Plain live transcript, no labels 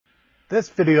This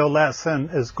video lesson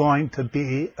is going to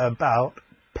be about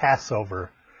Passover,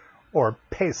 or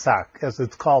Pesach as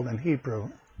it's called in Hebrew.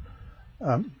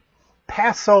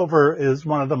 Passover is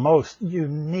one of the most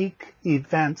unique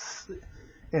events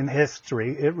in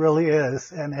history. It really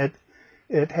is, and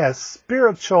it has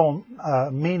spiritual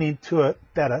meaning to it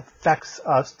that affects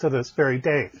us to this very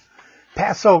day.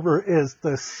 Passover is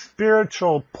the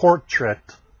spiritual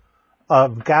portrait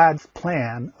of God's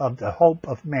plan of the hope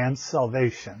of man's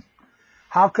salvation.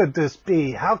 How could this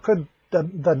be? How could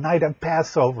the night of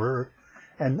Passover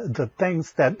and the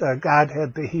things that God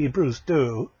had the Hebrews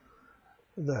do,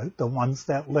 the ones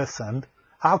that listened,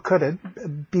 how could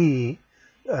it be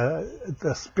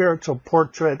the spiritual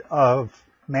portrait of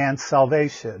man's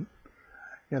salvation?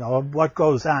 You know, of what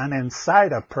goes on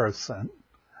inside a person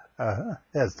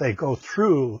as they go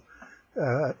through,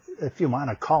 if you want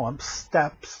to call them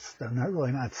steps. They're not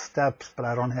really not steps, but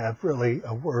I don't have really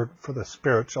a word for the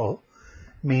spiritual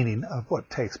meaning of what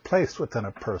takes place within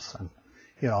a person.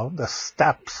 You know, the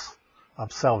steps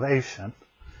of salvation.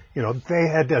 You know, they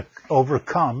had to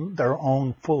overcome their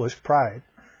own foolish pride.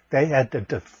 They had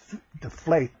to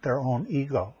deflate their own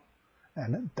ego.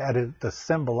 And that is the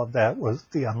symbol of that was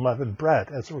the unleavened bread,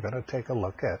 as we're going to take a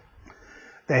look at.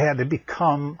 They had to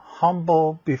become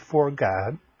humble before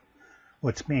God,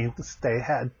 which means they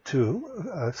had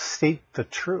to seek the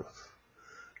truth,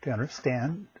 to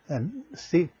understand and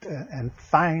seek and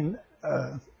find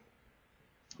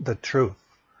the truth.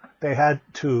 They had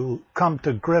to come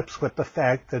to grips with the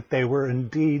fact that they were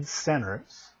indeed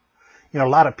sinners. You know, a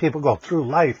lot of people go through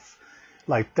life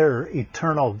like they're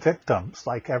eternal victims,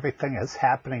 like everything is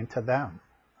happening to them.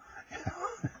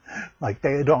 Like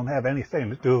they don't have anything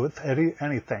to do with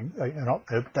anything. You know,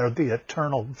 they're the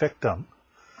eternal victim.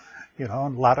 You know,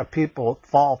 and a lot of people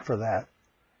fall for that.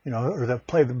 You know, or they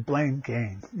play the blame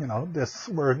game. You know,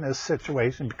 we're in this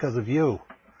situation because of you.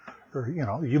 Or, you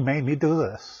know, you made me do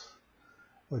this,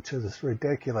 which is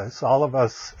ridiculous. All of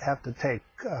us have to take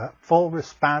full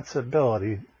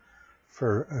responsibility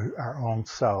for our own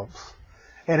selves.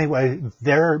 Anyway,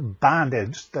 their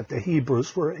bondage that the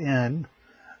Hebrews were in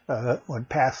when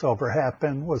Passover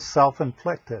happened was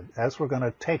self-inflicted, as we're going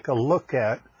to take a look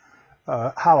at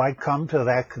how I come to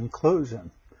that conclusion.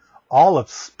 All of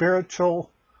spiritual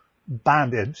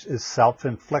bondage is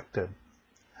self-inflicted.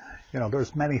 You know,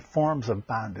 there's many forms of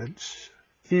bondage.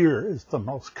 Fear is the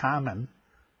most common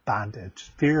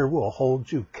bondage. Fear will hold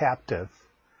you captive.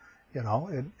 You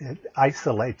know, it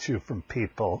isolates you from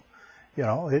people. You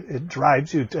know, it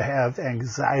drives you to have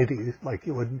anxiety like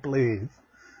you wouldn't believe.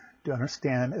 Do you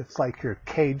understand? It's like you're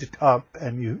caged up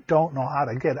and you don't know how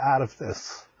to get out of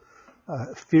this.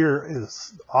 Fear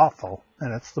is awful,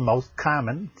 and it's the most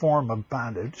common form of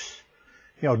bondage.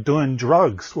 You know, doing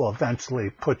drugs will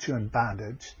eventually put you in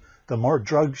bondage. The more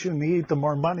drugs you need, the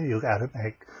more money you got to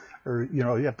make. Or, you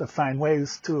know, you have to find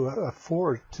ways to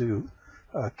afford to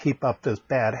keep up this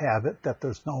bad habit that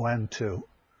there's no end to.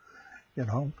 You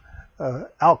know,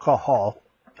 alcohol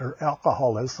or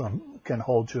alcoholism can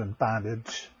hold you in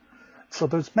bondage. So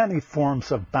there's many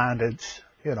forms of bondage.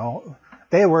 You know,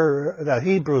 the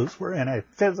Hebrews were in a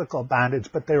physical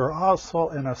bondage, but they were also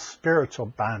in a spiritual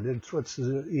bondage, which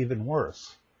is even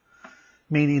worse.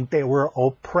 Meaning they were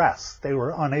oppressed. They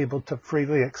were unable to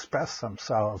freely express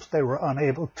themselves. They were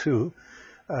unable to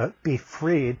be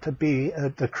free to be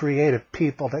the creative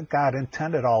people that God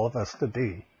intended all of us to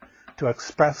be, to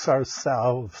express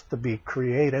ourselves, to be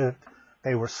creative.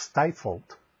 They were stifled.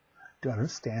 Do you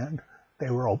understand? They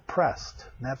were oppressed.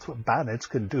 And that's what bondage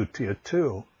can do to you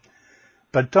too.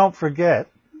 But don't forget,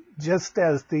 just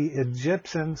as the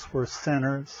Egyptians were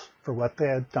sinners for what they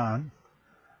had done,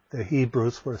 the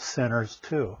Hebrews were sinners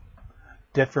too.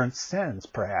 Different sins,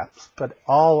 perhaps, but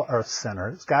all are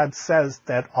sinners. God says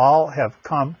that all have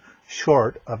come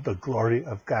short of the glory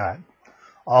of God.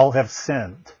 All have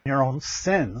sinned. Your own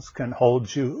sins can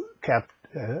hold you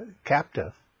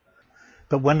captive.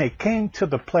 But when they came to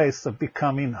the place of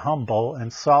becoming humble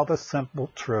and saw the simple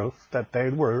truth that they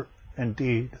were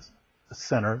indeed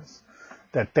sinners,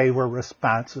 that they were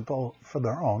responsible for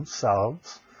their own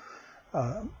selves,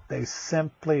 they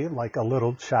simply, like a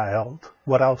little child,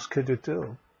 what else could you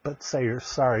do but say you're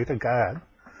sorry to God,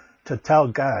 to tell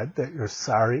God that you're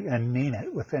sorry and mean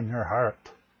it within your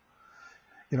heart.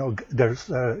 You know, there's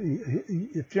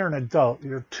if you're an adult,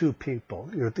 you're two people.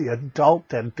 You're the adult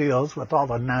that deals with all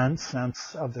the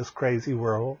nonsense of this crazy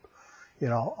world, you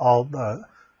know, all the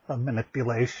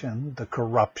manipulation, the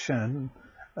corruption,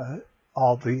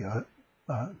 all the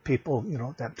people, you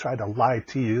know, that try to lie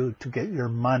to you to get your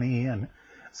money and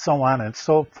so on and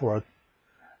so forth.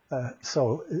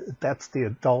 So that's the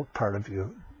adult part of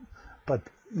you. But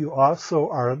you also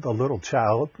are the little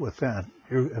child within.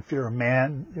 If you're a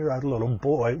man, you're a little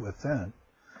boy within.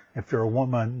 If you're a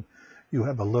woman, you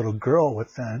have a little girl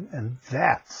within, and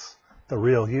that's the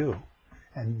real you.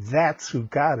 And that's who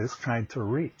God is trying to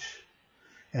reach.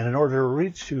 And in order to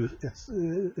reach you,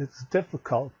 it's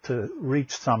difficult to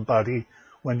reach somebody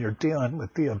when you're dealing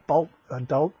with the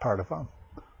adult part of them.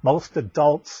 Most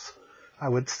adults, I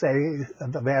would say,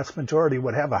 the vast majority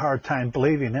would have a hard time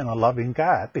believing in a loving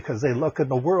God because they look at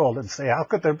the world and say, how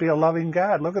could there be a loving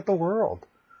God? Look at the world.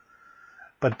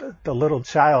 But the little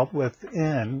child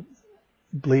within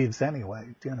believes anyway.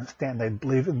 Do you understand? They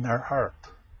believe in their heart.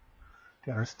 Do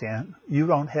you understand? You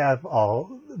don't have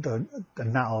all the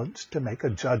knowledge to make a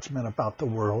judgment about the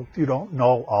world. You don't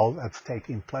know all that's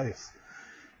taking place.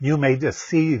 You may just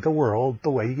see the world the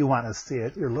way you want to see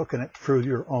it. You're looking at it through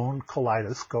your own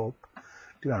kaleidoscope.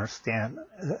 Do you understand?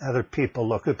 Other people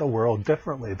look at the world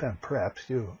differently than perhaps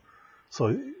you.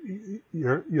 So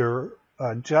your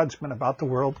judgment about the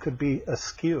world could be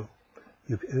askew.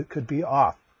 It could be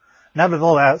off.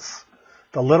 Nevertheless,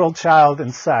 the little child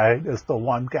inside is the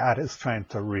one God is trying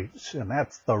to reach, and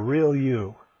that's the real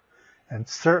you. And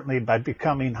certainly by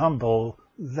becoming humble,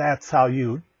 that's how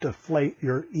you deflate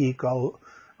your ego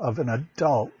of an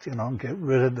adult, and get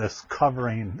rid of this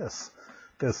covering,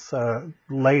 this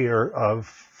layer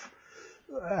of,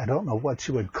 I don't know what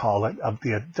you would call it, of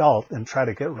the adult, and try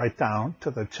to get right down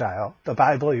to the child. The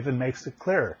Bible even makes it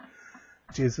clear.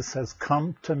 Jesus says,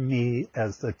 come to me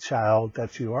as the child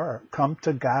that you are. Come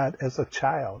to God as a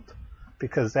child,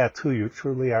 because that's who you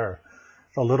truly are.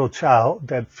 The little child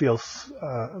that feels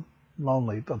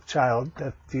lonely, the child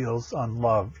that feels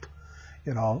unloved.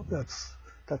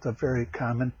 That's a very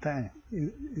common thing.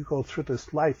 You go through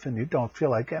this life and you don't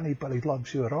feel like anybody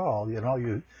loves you at all.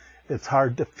 It's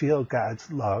hard to feel God's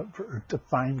love or to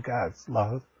find God's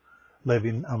love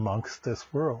living amongst this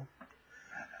world.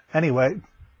 Anyway,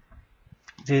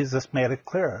 Jesus made it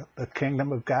clear. The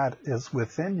kingdom of God is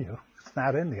within you. It's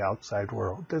not in the outside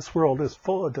world. This world is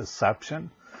full of deception.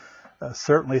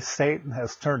 Certainly Satan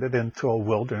has turned it into a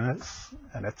wilderness,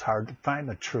 and it's hard to find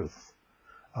the truth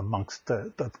amongst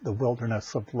the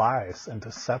wilderness of lies and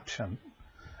deception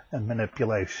and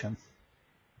manipulation.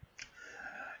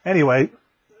 Anyway,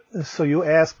 so you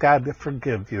ask God to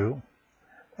forgive you,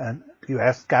 and you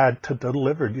ask God to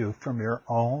deliver you from your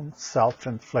own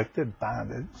self-inflicted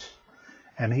bondage.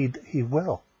 And he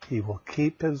will. He will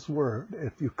keep his word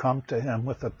if you come to him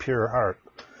with a pure heart.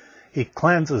 He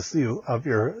cleanses you of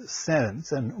your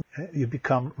sins, and you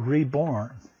become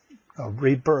reborn, a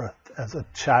rebirth as a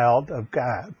child of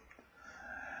God,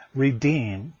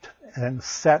 redeemed and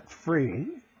set free,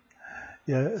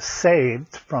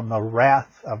 saved from the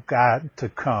wrath of God to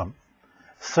come.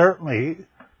 Certainly,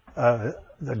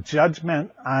 the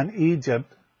judgment on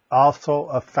Egypt also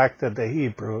affected the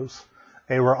Hebrews.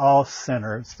 They were all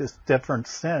sinners, just different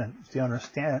sins. Do you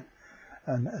understand?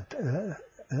 And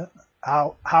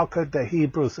how could the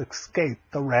Hebrews escape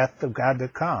the wrath of God to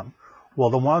come? Well,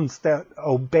 the ones that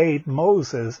obeyed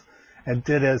Moses and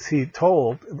did as he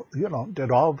told,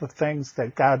 did all the things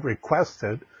that God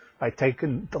requested by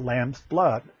taking the lamb's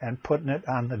blood and putting it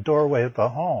on the doorway of the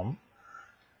home,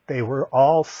 they were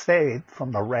all saved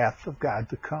from the wrath of God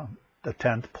to come, the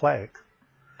 10th plague.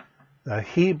 The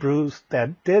Hebrews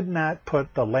that did not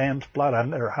put the lamb's blood on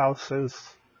their houses,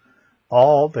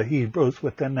 all the Hebrews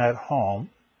within that home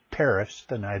perished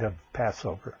the night of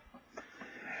Passover.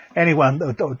 Anyway,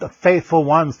 the faithful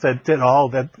ones that did all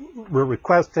that were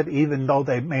requested, even though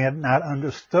they may have not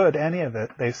understood any of it,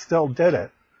 they still did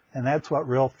it. And that's what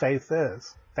real faith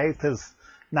is. Faith is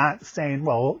not saying,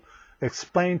 well,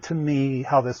 explain to me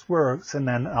how this works, and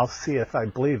then I'll see if I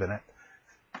believe in it.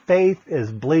 Faith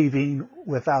is believing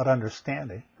without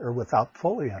understanding, or without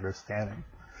fully understanding.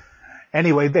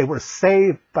 Anyway, they were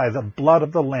saved by the blood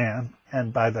of the Lamb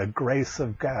and by the grace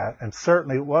of God. And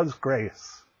certainly it was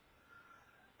grace.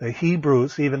 The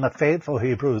Hebrews, even the faithful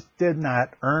Hebrews, did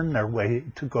not earn their way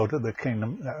to go to the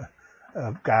kingdom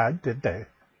of God, did they?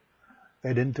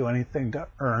 They didn't do anything to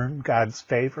earn God's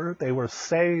favor. They were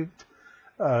saved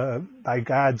by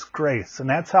God's grace. And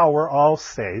that's how we're all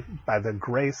saved, by the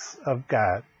grace of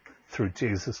God through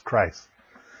Jesus Christ.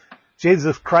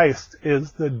 Jesus Christ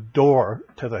is the door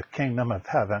to the kingdom of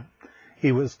heaven.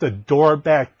 He was the door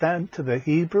back then to the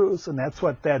Hebrews, and that's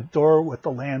what that door with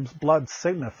the lamb's blood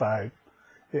signified.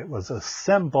 It was a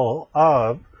symbol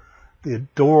of the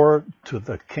door to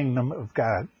the kingdom of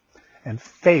God. And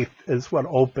faith is what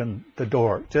opened the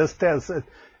door. Just as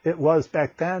it was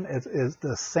back then, it is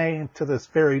the same to this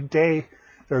very day.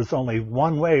 There's only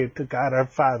one way to God our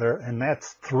Father, and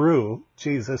that's through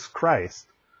Jesus Christ.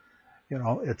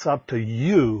 It's up to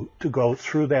you to go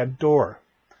through that door.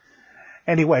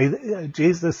 Anyway,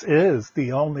 Jesus is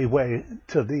the only way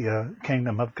to the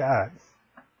kingdom of God.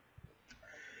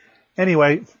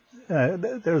 Anyway,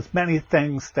 there's many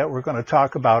things that we're going to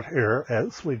talk about here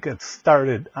as we get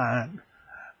started on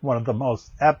one of the most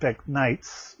epic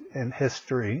nights in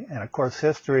history. And of course,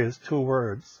 history is two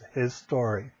words, his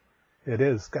story. It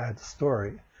is God's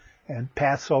story. And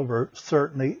Passover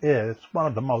certainly is one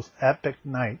of the most epic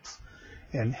nights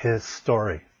in his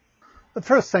story. The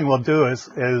first thing we'll do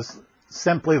is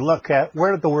simply look at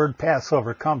where did the word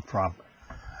Passover come from.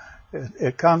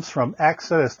 It comes from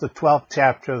Exodus, the 12th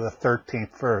chapter, the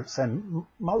 13th verse. And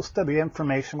most of the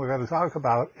information we're going to talk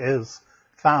about is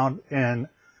found in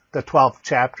the 12th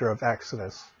chapter of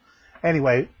Exodus.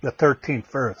 Anyway, the 13th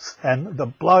verse. And the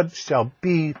blood shall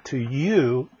be to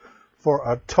you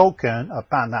for a token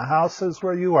upon the houses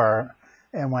where you are.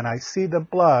 And when I see the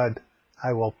blood,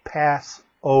 I will pass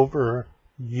over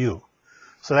you.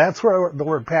 So that's where the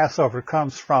word Passover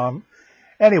comes from.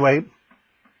 Anyway,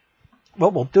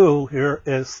 what we'll do here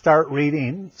is start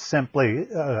reading simply,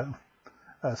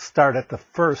 start at the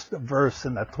first verse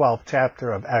in the 12th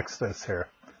chapter of Exodus here.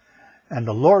 And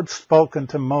the Lord spoke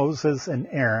unto Moses and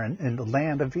Aaron in the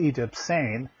land of Egypt,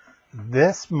 saying,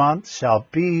 This month shall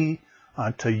be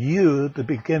unto you the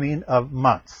beginning of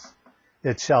months.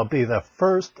 It shall be the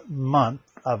first month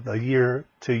of the year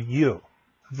to you.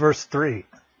 Verse 3.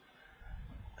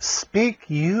 Speak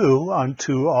you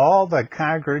unto all the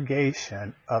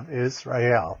congregation of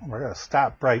Israel. We're going to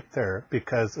stop right there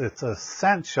because it's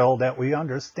essential that we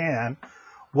understand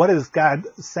what is God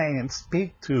saying.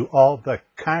 Speak to all the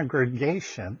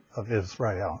congregation of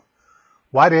Israel.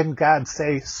 Why didn't God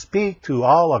say speak to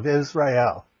all of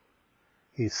Israel?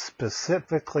 He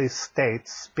specifically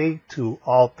states speak to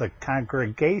all the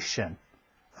congregation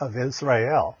of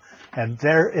Israel. And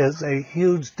there is a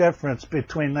huge difference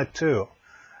between the two.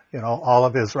 All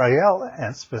of Israel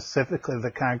and specifically the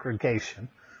congregation.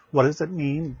 What does it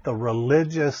mean? The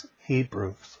religious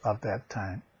Hebrews of that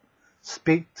time.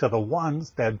 Speak to the ones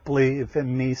that believe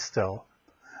in me still.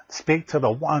 Speak to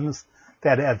the ones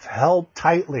that have held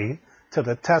tightly to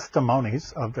the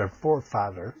testimonies of their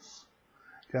forefathers.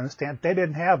 You understand? They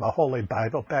didn't have a Holy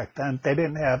Bible back then. They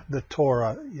didn't have the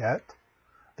Torah yet.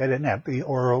 They didn't have the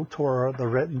oral Torah, the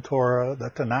written Torah, the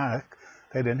Tanakh.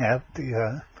 They didn't have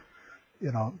the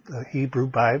Hebrew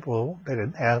Bible. They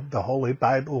didn't have the Holy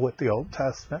Bible with the Old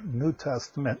Testament and New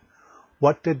Testament.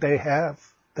 What did they have?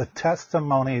 The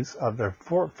testimonies of their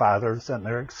forefathers and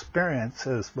their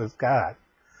experiences with God.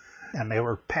 And they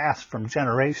were passed from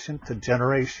generation to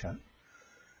generation.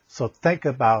 So think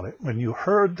about it. When you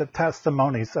heard the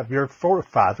testimonies of your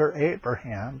forefather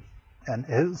Abraham and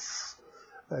his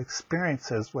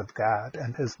experiences with God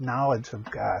and his knowledge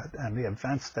of God and the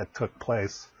events that took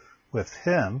place with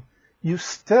him, you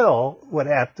still would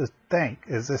have to think,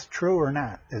 is this true or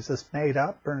not? Is this made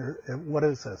up or what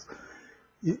is this?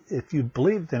 If you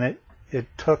believed in it, it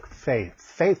took faith.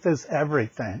 Faith is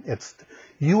everything.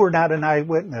 You were not an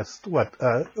eyewitness to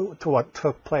what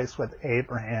took place with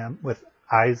Abraham, with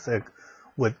Isaac,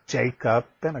 with Jacob,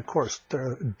 and of course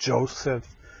Joseph.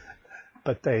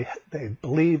 But they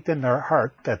believed in their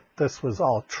heart that this was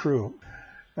all true,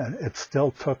 and it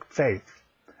still took faith.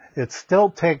 It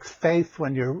still takes faith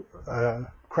when you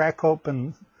crack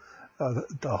open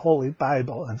the Holy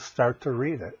Bible and start to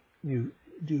read it. You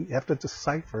have to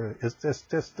decipher, is this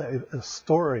just a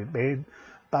story made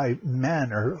by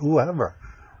men or whoever?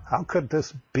 How could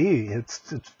this be?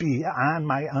 It's beyond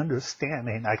my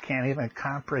understanding. I can't even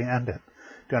comprehend it.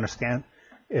 Do you understand?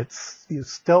 You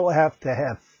still have to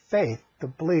have faith to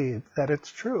believe that it's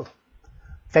true.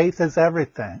 Faith is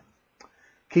everything.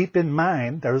 Keep in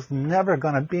mind, there's never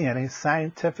going to be any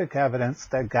scientific evidence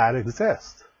that God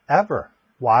exists, ever.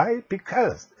 Why?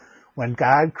 Because when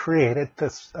God created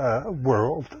this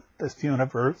world, this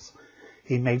universe,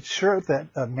 he made sure that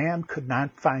a man could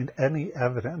not find any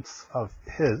evidence of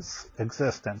his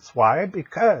existence. Why?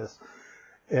 Because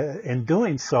in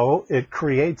doing so, it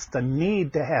creates the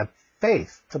need to have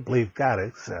faith to believe God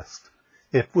exists.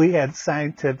 If we had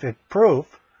scientific proof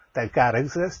that God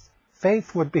exists,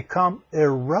 faith would become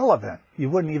irrelevant.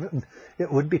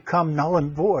 It would become null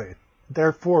and void.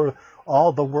 Therefore,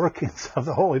 all the workings of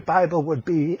the Holy Bible would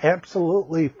be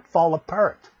absolutely fall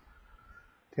apart.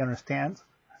 Do you understand?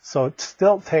 So it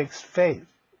still takes faith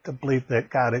to believe that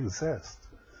God exists.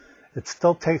 It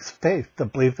still takes faith to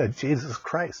believe that Jesus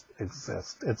Christ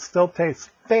exists. It still takes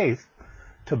faith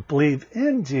to believe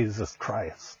in Jesus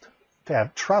Christ, to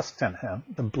have trust in him,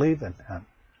 to believe in him.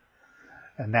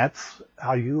 And that's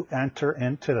how you enter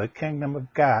into the kingdom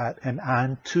of God and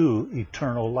on to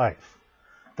eternal life.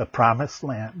 the promised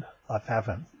land of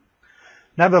heaven.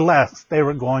 Nevertheless, they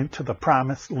were going to the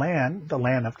promised land, the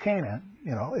land of Canaan.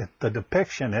 The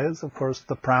depiction is, of course,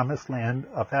 the promised land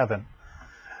of heaven.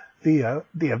 The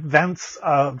events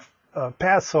of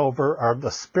Passover are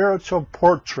the spiritual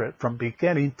portrait from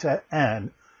beginning to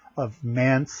end of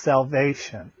man's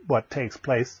salvation, what takes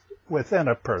place within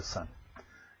a person.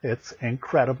 It's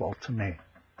incredible to me.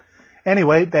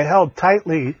 Anyway, they held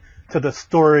tightly to the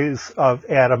stories of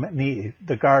Adam and Eve,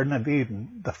 the Garden of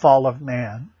Eden, the fall of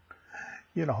man.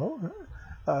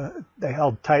 They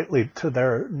held tightly to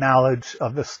their knowledge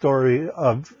of the story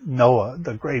of Noah,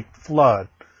 the great flood.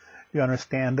 You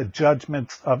understand the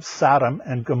judgments of Sodom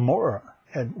and Gomorrah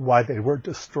and why they were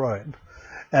destroyed.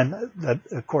 And that,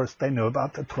 of course, they knew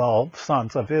about the 12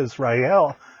 sons of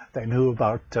Israel. They knew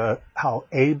about how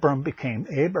Abram became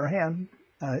Abraham,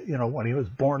 when he was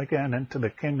born again into the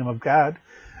kingdom of God.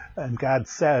 And God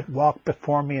said, walk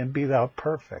before me and be thou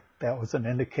perfect. That was an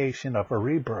indication of a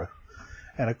rebirth.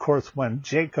 And of course, when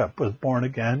Jacob was born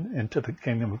again into the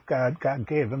kingdom of God, God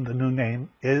gave him the new name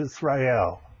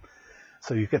Israel.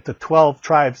 So you get the 12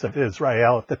 tribes of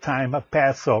Israel at the time of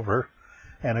Passover.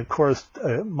 And of course,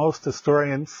 most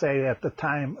historians say at the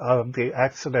time of the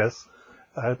Exodus,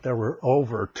 there were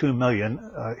over 2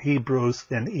 million Hebrews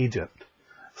in Egypt.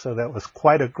 So that was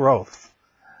quite a growth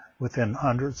within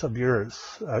hundreds of years.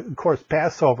 Of course,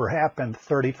 Passover happened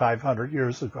 3,500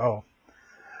 years ago.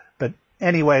 But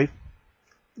anyway,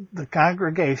 the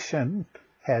congregation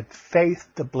had faith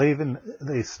to believe in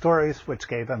these stories, which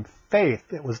gave them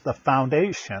faith. It was the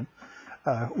foundation,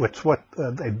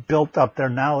 they built up their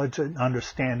knowledge and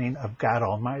understanding of God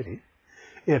Almighty.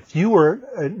 If you were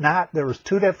not, there was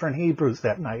two different Hebrews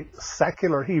that night,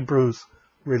 secular Hebrews,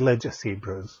 religious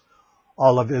Hebrews,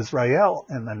 all of Israel,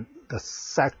 and then the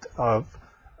sect of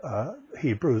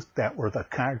Hebrews that were the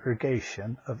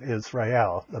congregation of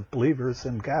Israel, the believers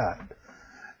in God.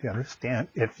 You understand?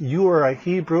 If you were a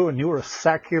Hebrew and you were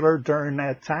secular during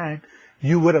that time,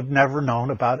 you would have never known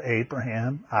about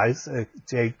Abraham, Isaac,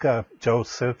 Jacob,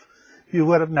 Joseph. You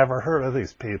would have never heard of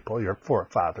these people, your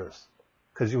forefathers,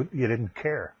 because you didn't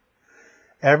care.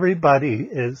 Everybody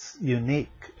is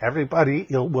unique. Everybody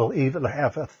will either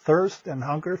have a thirst and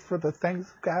hunger for the things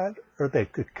of God, or they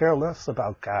could care less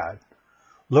about God.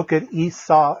 Look at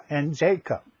Esau and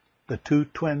Jacob, the two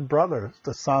twin brothers,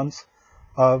 the sons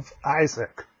of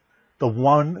Isaac. The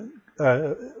one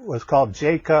was called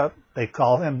Jacob. They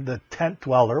call him the tent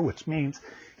dweller, which means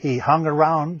he hung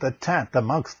around the tent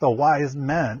amongst the wise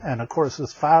men, and of course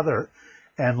his father,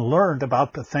 and learned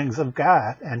about the things of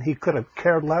God, and he could have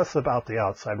cared less about the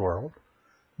outside world.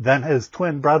 Then his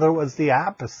twin brother was the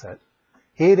opposite.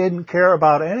 He didn't care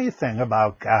about anything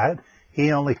about God.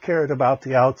 He only cared about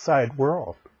the outside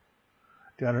world.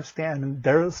 Do you understand? And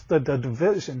there's the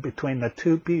division between the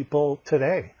two people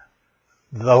today.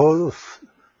 Those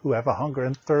who have a hunger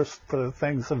and thirst for the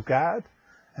things of God,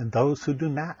 and those who do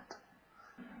not.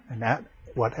 And that,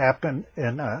 what happened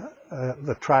in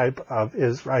the tribe of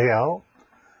Israel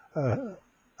on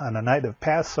the night of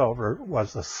Passover,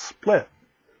 was a split,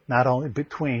 not only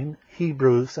between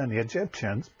Hebrews and the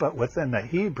Egyptians, but within the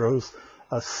Hebrews,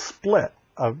 a split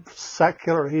of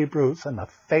secular Hebrews and the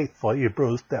faithful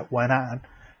Hebrews that went on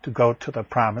to go to the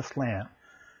promised land.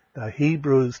 The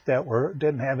Hebrews that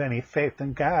didn't have any faith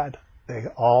in God, they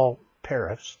all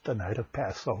perished the night of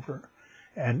Passover.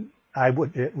 And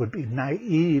it would be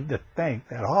naive to think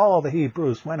that all the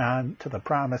Hebrews went on to the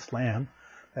promised land.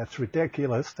 That's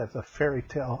ridiculous. That's a fairy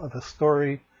tale of a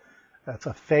story. That's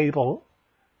a fable.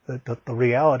 The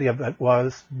reality of it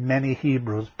was many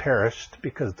Hebrews perished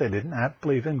because they did not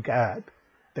believe in God.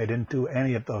 They didn't do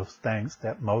any of those things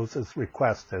that Moses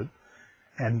requested.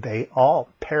 And they all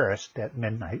perished at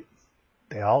midnight.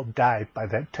 They all died by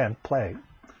that 10th plague.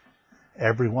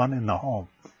 Everyone in the home.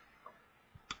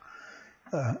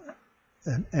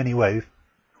 And anyway,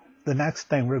 the next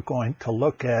thing we're going to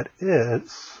look at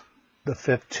is the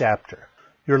 5th chapter.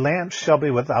 Your lamb shall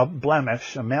be without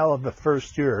blemish, a male of the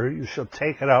first year. You shall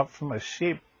take it out from a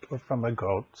sheep or from the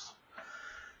goats.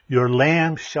 Your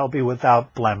lamb shall be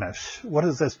without blemish. What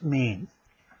does this mean?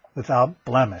 Without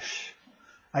blemish.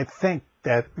 I think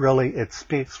that really it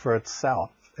speaks for itself.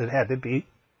 It had to be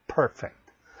perfect.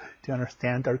 Do you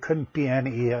understand? There couldn't be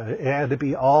any, it had to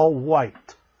be all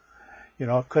white.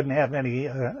 It couldn't have any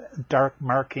dark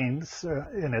markings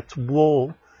in its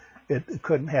wool. It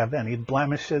couldn't have any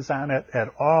blemishes on it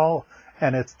at all.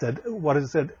 And it's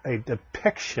a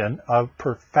depiction of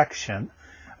perfection.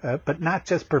 But not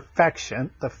just perfection,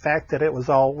 the fact that it was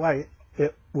all white.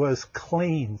 It was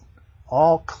clean,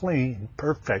 all clean,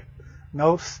 perfect,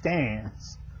 no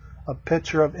stains, a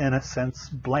picture of innocence,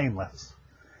 blameless.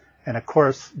 And of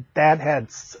course, that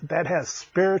has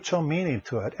spiritual meaning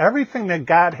to it. Everything that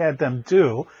God had them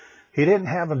do, he didn't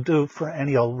have them do for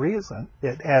any old reason.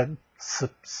 It had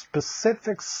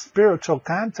specific spiritual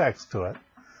context to it.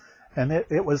 And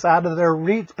it was out of their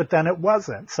reach, but then it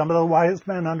wasn't. Some of the wise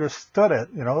men understood it.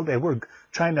 You know, they were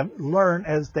trying to learn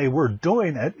as they were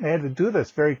doing it. They had to do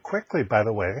this very quickly, by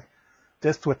the way,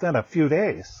 just within a few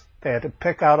days. They had to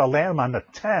pick out a lamb on the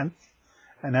 10th,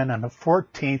 and then on the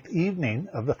 14th evening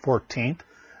of the 14th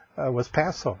was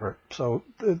Passover. So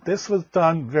this was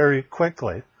done very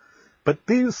quickly. But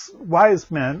these wise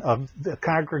men of the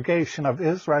congregation of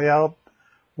Israel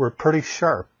were pretty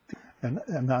sharp. And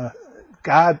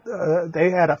God,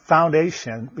 they had a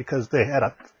foundation because they had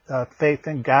a faith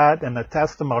in God and the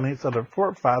testimonies of their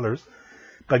forefathers.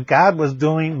 But God was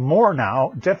doing more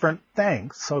now, different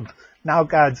things. So now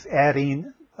God's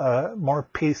adding more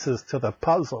pieces to the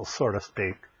puzzle, so to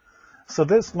speak. So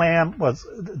this lamb was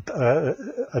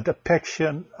a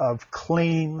depiction of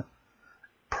clean,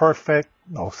 perfect,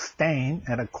 no stain.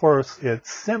 And of course, it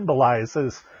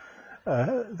symbolizes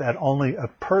that only a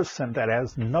person that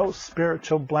has no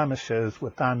spiritual blemishes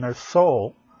within their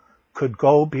soul could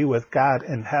go be with God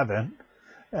in heaven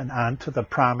and on to the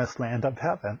promised land of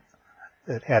heaven.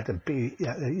 It had to be,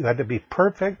 you had to be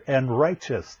perfect and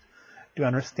righteous. Do you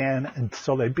understand? And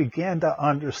so they began to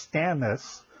understand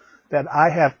this, that I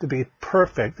have to be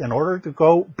perfect in order to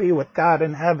go be with God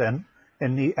in heaven.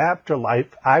 In the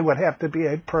afterlife, I would have to be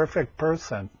a perfect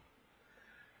person.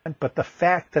 But the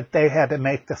fact that they had to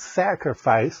make the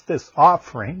sacrifice, this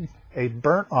offering, a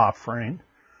burnt offering,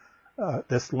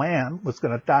 this lamb was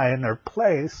going to die in their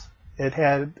place,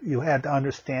 you had to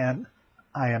understand,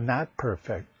 I am not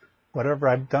perfect. Whatever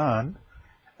I've done,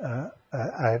 I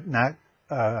have not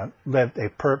lived a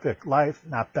perfect life,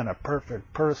 not been a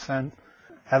perfect person.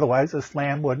 Otherwise, this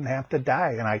lamb wouldn't have to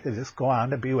die, and I could just go on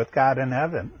to be with God in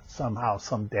heaven somehow,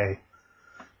 someday.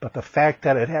 But the fact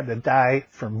that it had to die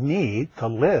for me to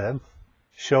live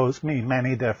shows me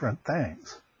many different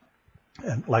things.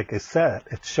 And like I said,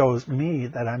 it shows me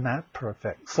that I'm not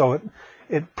perfect. So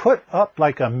it put up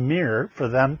like a mirror for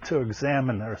them to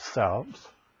examine themselves.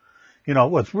 You know,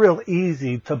 it was real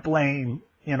easy to blame,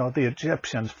 the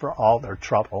Egyptians for all their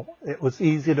trouble. It was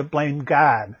easy to blame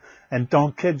God. And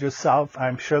don't kid yourself,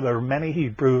 I'm sure there are many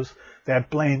Hebrews that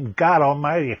blamed God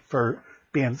Almighty for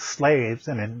being slaves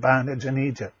and in bondage in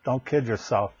Egypt. Don't kid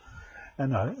yourself.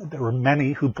 And there were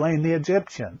many who blamed the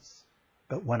Egyptians.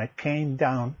 But when it came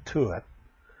down to it,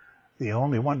 the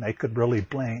only one they could really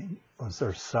blame was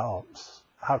themselves.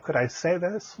 How could I say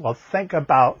this? Well, think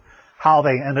about how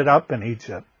they ended up in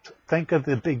Egypt. Think of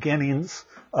the beginnings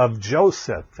of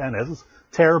Joseph and his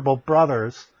terrible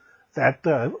brothers that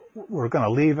were going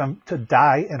to leave him to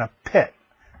die in a pit.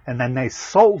 And then they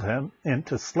sold him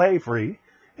into slavery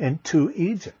into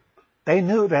Egypt. They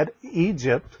knew that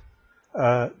Egypt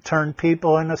turned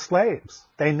people into slaves.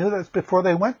 They knew this before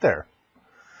they went there.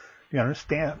 You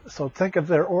understand? So think of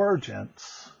their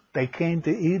origins. They came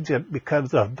to Egypt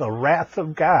because of the wrath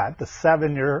of God, the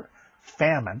 7-year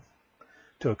famine.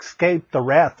 To escape the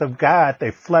wrath of God,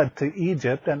 they fled to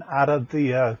Egypt and out of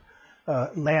the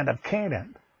land of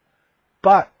Canaan.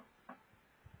 But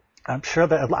I'm sure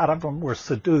that a lot of them were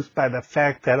seduced by the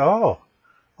fact that,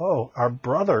 our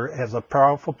brother has a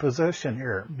powerful position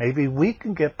here. Maybe we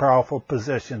can get powerful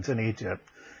positions in Egypt.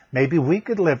 Maybe we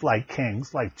could live like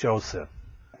kings, like Joseph.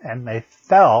 And they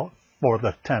fell for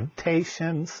the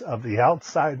temptations of the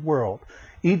outside world.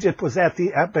 Egypt was at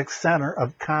the epic center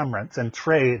of commerce and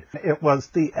trade. It was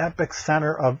the epic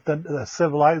center of the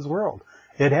civilized world.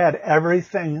 It had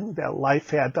everything that life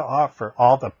had to offer,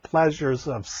 all the pleasures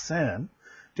of sin.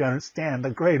 Do you understand? The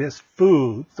greatest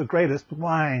foods, the greatest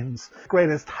wines,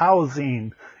 greatest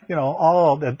housing,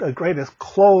 all the greatest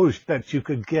clothes that you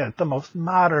could get, the most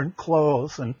modern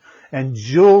clothes and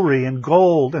jewelry and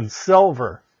gold and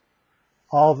silver.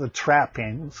 All the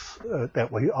trappings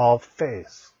that we all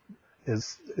face.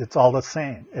 It's all the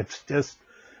same.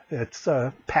 It's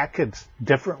packaged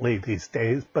differently these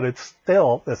days, but it's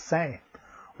still the same.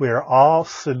 We are all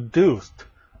seduced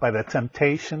by the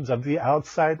temptations of the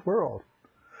outside world.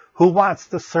 Who wants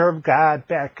to serve God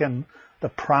back in the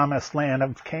promised land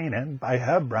of Canaan by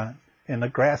Hebron, in the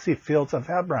grassy fields of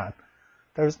Hebron?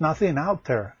 There's nothing out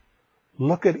there.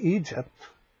 Look at Egypt.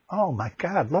 Oh my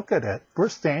God, look at it. We're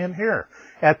staying here.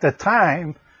 At the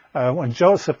time, when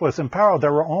Joseph was in power,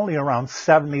 there were only around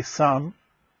 70-some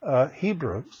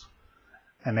Hebrews,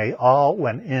 and they all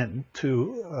went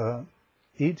into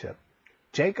Egypt.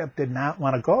 Jacob did not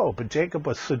want to go, but Jacob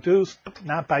was seduced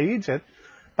not by Egypt,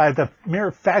 by the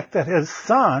mere fact that his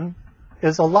son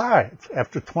is alive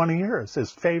after 20 years, his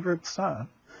favorite son.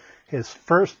 his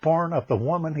firstborn of the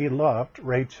woman he loved,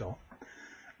 Rachel.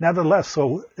 Nevertheless,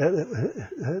 so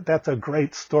that's a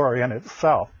great story in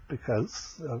itself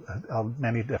because of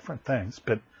many different things.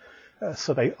 But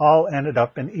so they all ended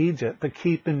up in Egypt. But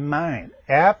keep in mind,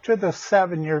 after the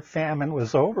 7-year famine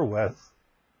was over with,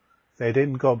 they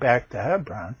didn't go back to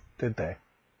Hebron, did they?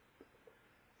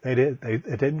 They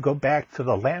didn't go back to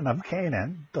the land of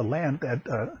Canaan, the land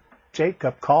that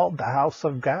Jacob called the house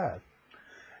of God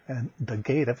and the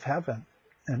gate of heaven.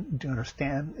 And do you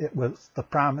understand? It was the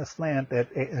promised land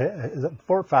that the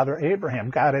forefather Abraham,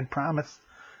 God had promised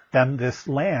them this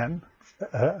land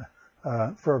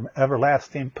for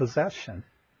everlasting possession.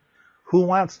 Who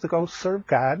wants to go serve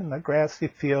God in the grassy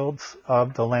fields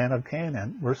of the land of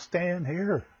Canaan? We're staying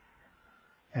here.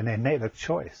 And they made a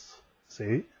choice,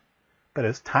 see? But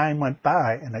as time went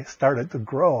by and they started to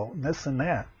grow, and this and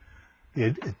that,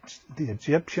 the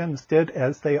Egyptians did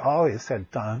as they always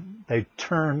had done. They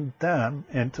turned them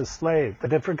into slaves.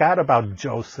 But they forgot about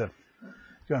Joseph.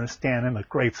 You understand, in a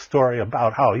great story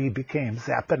about how he became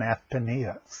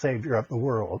Zapanath-Paneah, savior of the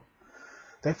world.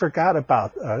 They forgot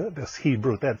about this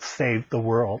Hebrew that saved the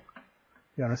world.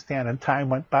 You understand? And time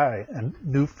went by, and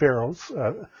new pharaohs,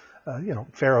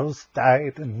 pharaohs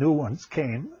died, and new ones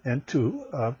came into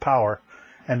power.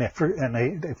 And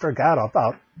they forgot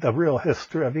about the real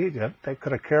history of Egypt. They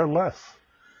could have cared less.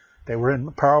 They were in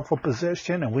a powerful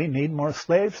position, and we need more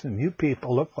slaves, and you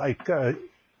people look like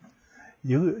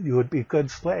you would be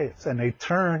good slaves. And they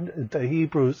turned the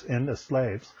Hebrews into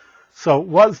slaves. So it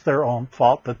was their own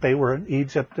fault that they were in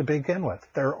Egypt to begin with.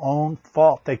 Their own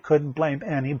fault. They couldn't blame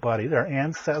anybody. Their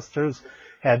ancestors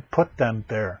had put them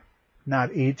there,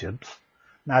 not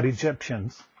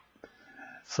Egyptians.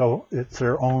 So it's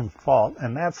their own fault.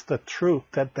 And that's the truth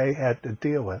that they had to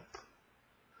deal with.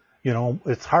 You know,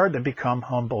 it's hard to become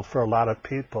humble for a lot of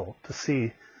people to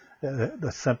see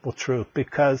the simple truth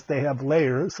because they have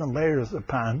layers and layers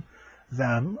upon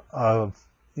them of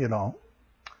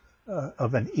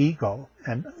an ego.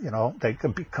 And, they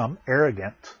can become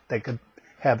arrogant. They could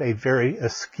have a very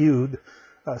askewed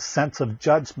sense of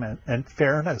judgment and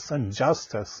fairness and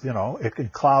justice. It can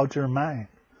cloud your mind.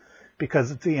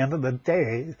 Because at the end of the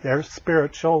day, their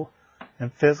spiritual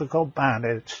and physical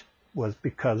bondage was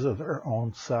because of their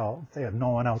own selves. They had no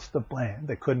one else to blame.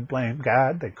 They couldn't blame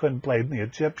God. They couldn't blame the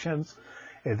Egyptians.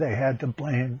 They had to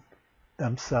blame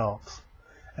themselves.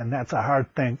 And that's a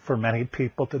hard thing for many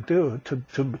people to do,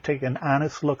 to take an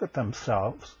honest look at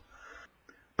themselves.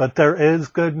 But there is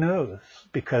good news,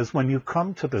 because when you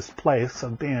come to this place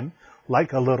of being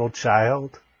like a little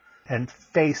child and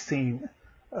facing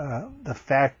the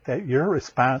fact that you're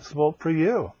responsible for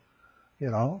you,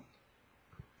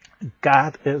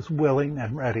 God is willing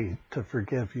and ready to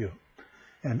forgive you.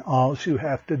 And all you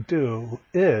have to do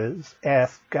is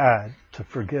ask God to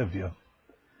forgive you.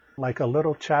 Like a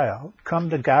little child, come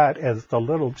to God as the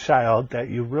little child that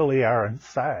you really are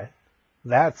inside.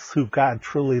 That's who God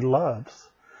truly loves.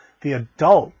 The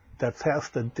adult that has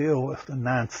to deal with the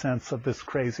nonsense of this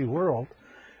crazy world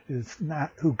is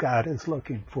not who God is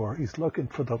looking for. He's looking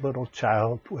for the little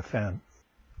child within.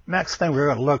 Next thing we're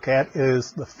going to look at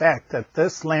is the fact that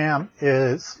this lamb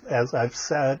is, as I've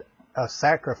said, a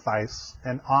sacrifice,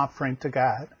 an offering to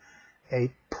God,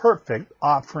 a perfect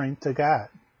offering to God.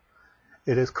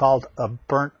 It is called a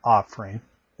burnt offering.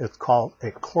 It's called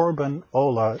a korban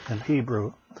olah in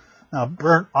Hebrew. Now,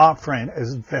 burnt offering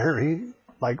is very,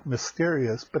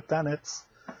 mysterious, but then it's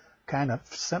kind of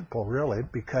simple, really,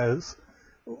 because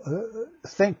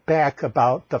think back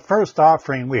about the first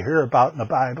offering we hear about in the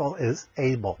Bible is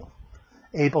Abel.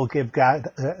 Abel gave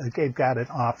God an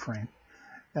offering.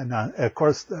 And, of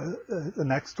course, the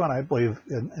next one, I believe,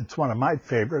 and it's one of my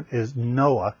favorite, is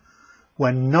Noah.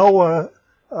 When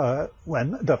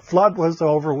the flood was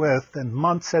over with and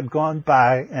months had gone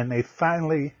by and they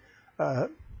finally,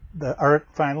 the ark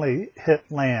finally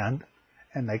hit land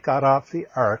and they got off the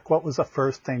ark, what was the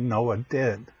first thing Noah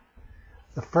did?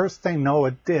 The first thing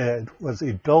Noah did was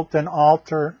he built an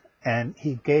altar and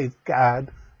he gave God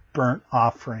burnt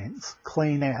offerings,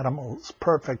 clean animals,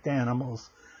 perfect animals.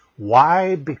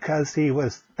 Why? Because he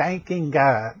was thanking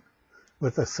God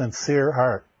with a sincere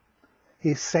heart.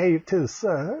 He saved his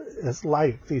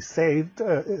life. He saved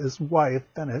his wife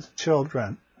and his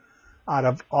children out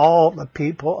of all the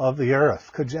people of the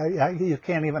earth. You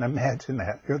can't even imagine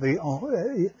that. You're the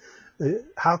only.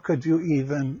 How could you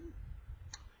even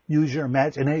use your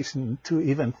imagination to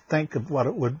even think of what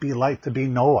it would be like to be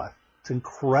Noah? It's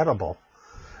incredible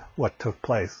what took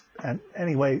place. And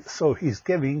anyway, so he's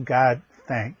giving God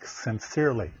thanks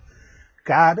sincerely.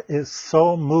 God is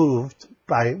so moved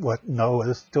by what Noah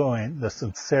is doing, the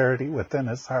sincerity within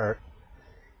his heart.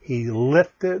 He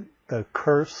lifted the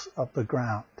curse of the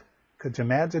ground. Could you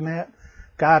imagine that?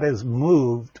 God is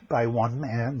moved by one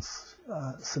man's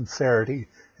sincerity,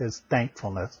 his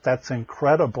thankfulness. That's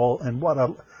incredible, and what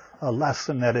a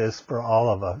lesson that is for all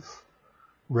of us,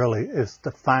 really, is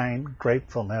to find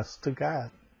gratefulness to God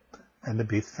and to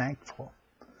be thankful,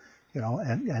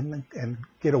 and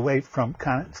get away from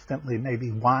constantly maybe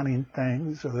wanting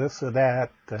things or this or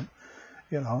that,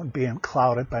 and being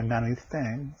clouded by many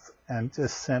things, and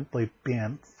just simply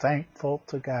being thankful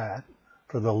to God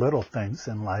for the little things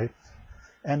in life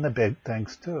and the big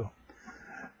things too.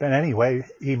 But anyway,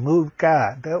 he moved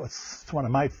God. That was one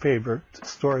of my favorite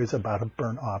stories about a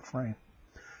burnt offering.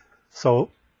 So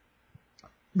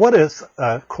what is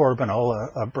a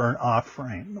corbanola, a burnt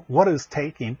offering? What is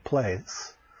taking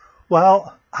place?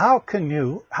 Well, how could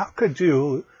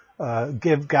you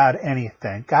give God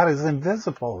anything? God is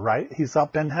invisible, right? He's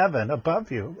up in heaven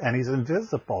above you, and he's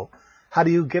invisible. How do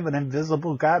you give an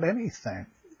invisible God anything?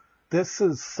 This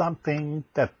is something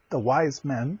that the wise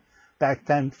men back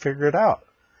then figured out.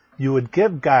 You would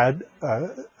give God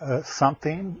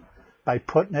something by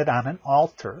putting it on an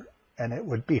altar, and it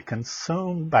would be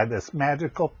consumed by this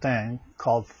magical thing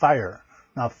called fire.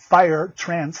 Now, fire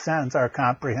transcends our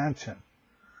comprehension.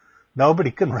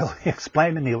 Nobody can really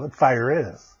explain to me what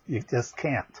fire is. You just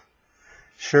can't.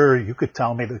 Sure, you could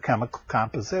tell me the chemical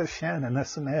composition and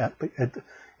this and that, but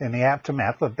in the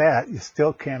aftermath of that, you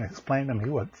still can't explain to me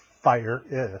what fire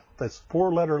is. This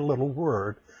 4-letter little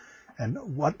word, and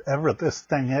whatever this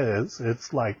thing is,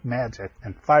 it's like magic.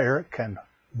 And fire can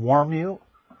warm you,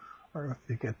 or if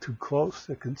you get too close,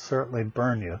 it can certainly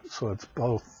burn you. So it's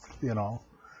both,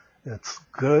 it's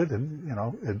good,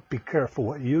 and be careful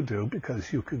what you do,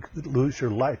 because you could lose your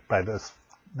life by this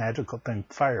magical thing,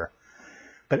 fire.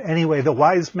 But anyway, the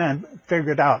wise men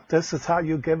figured out this is how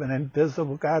you give an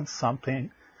invisible God something.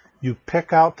 You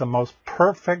pick out the most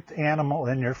perfect animal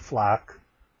in your flock,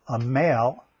 a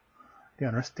male, do you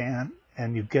understand?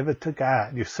 And you give it to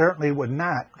God. You certainly would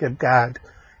not give God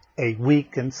a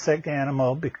weak and sick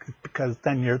animal, because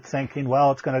then you're thinking,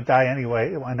 well, it's going to die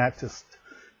anyway. Why not just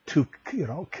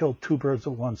kill 2 birds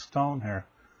with 1 stone here?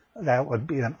 That would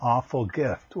be an awful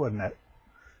gift, wouldn't it?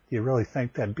 Do you really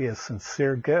think that'd be a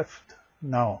sincere gift?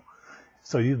 No.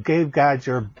 So you gave God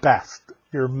your best,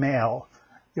 your male.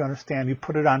 You understand? You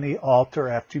put it on the altar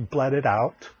after you bled it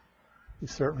out. You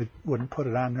certainly wouldn't put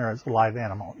it on there as a live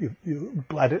animal. You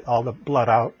bled it, all the blood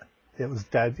out. It was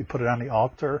dead. You put it on the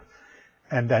altar,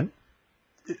 and then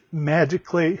it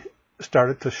magically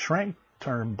started to shrink,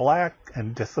 turn black,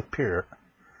 and disappear.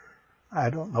 I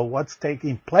don't know what's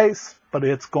taking place, but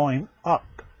it's going up,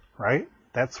 right?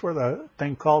 That's where the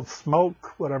thing called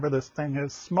smoke, whatever this thing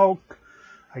is, smoke,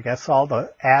 I guess all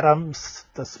the atoms,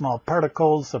 the small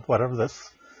particles of whatever this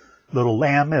little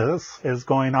lamb is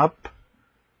going up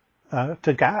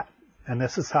to God. And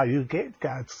this is how you gave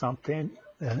God something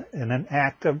in an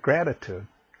act of gratitude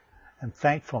and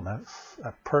thankfulness,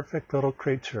 a perfect little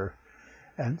creature.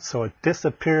 And so it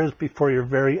disappears before your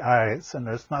very eyes, and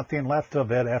there's nothing left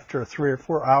of it after 3 or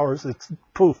 4 hours. It's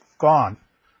poof, gone.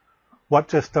 What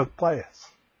just took place?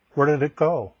 Where did it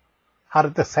go? How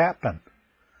did this happen?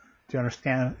 Do you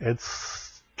understand?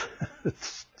 It's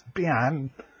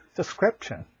beyond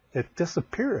description. It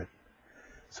disappeared.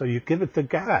 So you give it to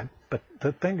God. But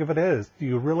the thing of it is, do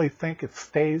you really think it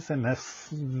stays in this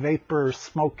vapor,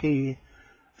 smoky,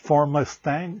 formless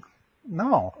thing?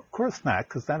 No, of course not,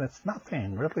 because then it's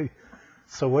nothing, really.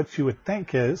 So what you would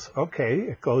think is, okay,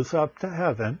 it goes up to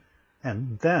heaven,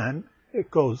 and then it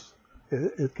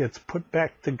gets put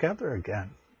back together again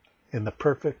in the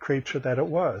perfect creature that it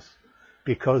was,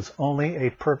 because only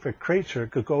a perfect creature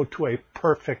could go to a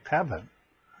perfect heaven.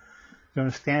 You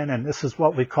understand? And this is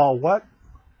what we call what?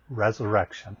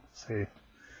 Resurrection. See,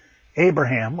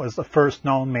 Abraham was the first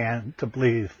known man to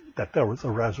believe that there was a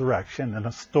resurrection, in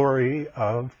a story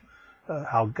of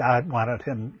how God wanted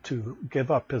him to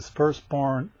give up his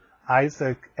firstborn,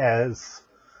 Isaac, as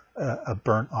a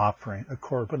burnt offering, a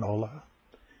corbanola.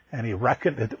 And he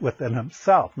reckoned it within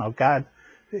himself. Now God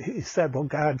said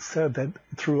that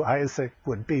through Isaac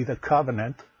would be the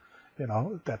covenant,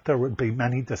 that there would be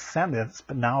many descendants.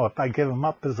 But now if I give him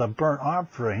up as a burnt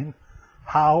offering,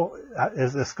 how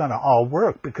is this going to all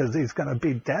work? Because he's going to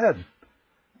be dead.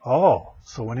 Oh,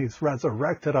 so when he's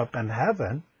resurrected up in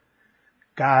heaven,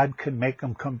 God could make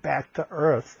him come back to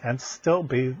earth and still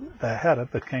be the head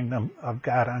of the kingdom of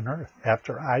God on earth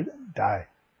after I die.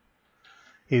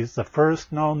 He's the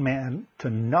first known man to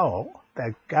know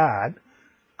that God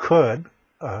could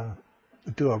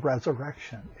do a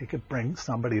resurrection. He could bring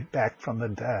somebody back from the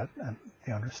dead, and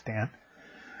you understand?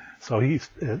 So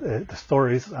the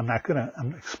stories, I'm not going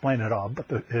to explain it all, but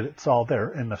it's all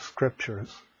there in the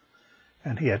scriptures.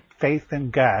 And he had faith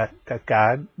in God, that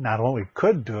God not only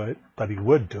could do it, but he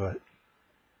would do it.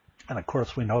 And of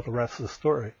course, we know the rest of the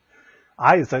story.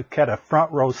 Isaac had a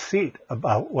front row seat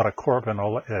about what a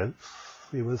korban is.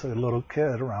 He was a little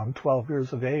kid around 12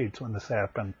 years of age when this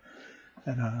happened.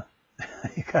 And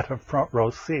he got a front row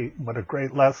seat. What a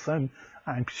great lesson.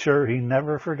 I'm sure he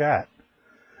never forgot.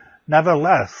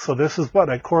 Nevertheless, so this is what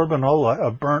a korbanola,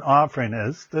 a burnt offering,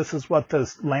 is. This is what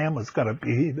this lamb was going to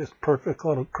be, this perfect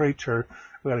little creature.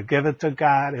 We're going to give it to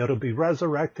God. It'll be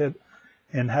resurrected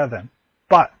in heaven.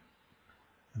 But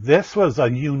this was a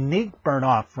unique burnt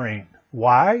offering.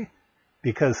 Why?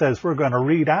 Because as we're going to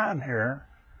read on here,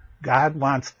 God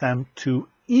wants them to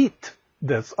eat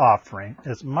this offering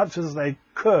as much as they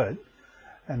could,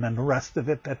 and then the rest of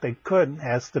it that they couldn't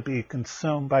has to be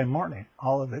consumed by morning,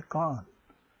 all of it gone.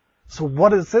 So what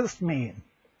does this mean?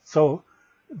 So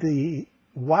the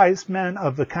wise men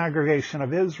of the congregation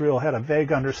of Israel had a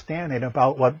vague understanding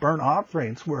about what burnt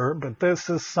offerings were, but this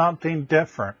is something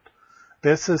different.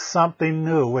 This is something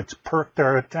new, which perked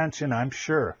their attention, I'm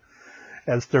sure,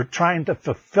 as they're trying to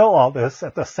fulfill all this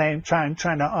at the same time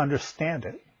trying to understand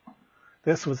it.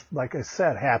 This was, like I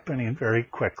said, happening very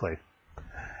quickly.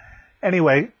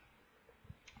 Anyway,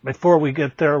 before we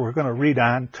get there, we're going to read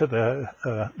on to the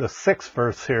 6th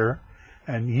verse here.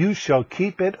 And you shall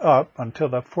keep it up until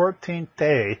the 14th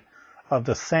day of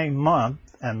the same month,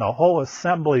 and the whole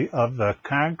assembly of the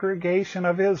congregation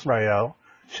of Israel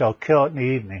shall kill it in the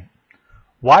evening.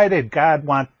 Why did God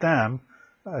want them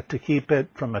to keep it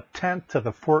from the 10th to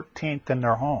the 14th in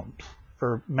their homes?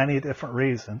 For many different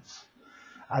reasons.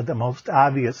 The most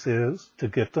obvious is to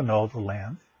get to know the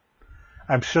lamb.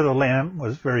 I'm sure the lamb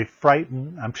was very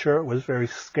frightened. I'm sure it was very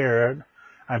scared.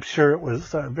 I'm sure it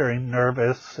was very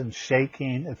nervous and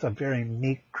shaking. It's a very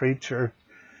meek creature.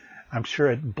 I'm sure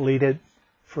it bleated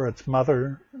for its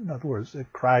mother. In other words,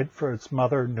 it cried for its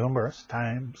mother numerous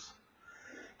times.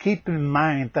 Keep in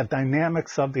mind the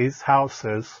dynamics of these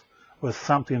houses was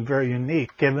something very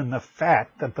unique, given the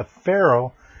fact that the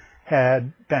Pharaoh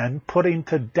had been putting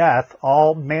to death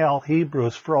all male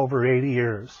Hebrews for over 80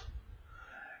 years.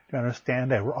 You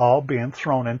understand? They were all being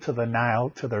thrown into the Nile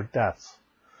to their deaths.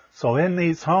 So in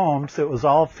these homes, it was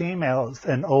all females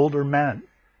and older men.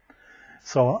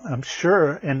 So I'm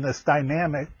sure in this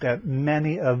dynamic that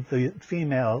many of the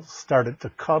females started to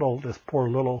cuddle this poor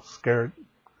little scared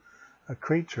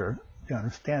creature. You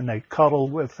understand? They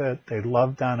cuddled with it. They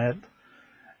loved on it.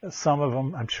 Some of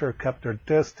them, I'm sure, kept their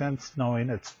distance, knowing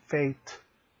its fate.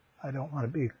 I don't want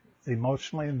to be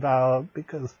emotionally involved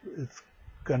because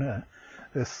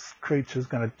this creature's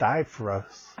going to die for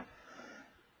us.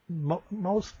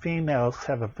 Most females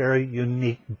have a very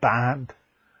unique bond,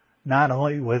 not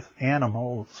only with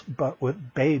animals, but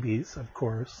with babies, of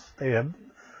course. They have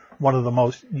one of the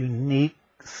most unique,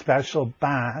 special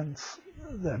bonds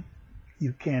that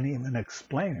you can't even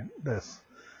explain this.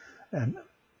 And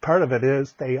part of it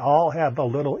is they all have a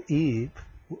little Eve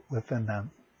within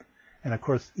them. And of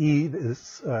course, Eve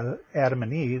is Adam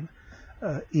and Eve.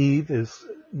 Eve is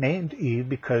named Eve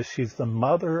because she's the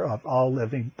mother of all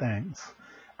living things.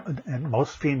 And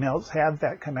most females have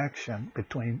that connection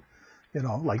between,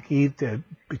 like Eve did,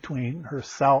 between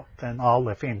herself and all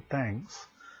living things.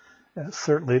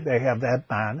 Certainly they have that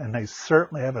bond, and they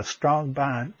certainly have a strong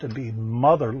bond to be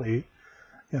motherly,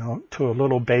 to a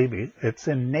little baby. It's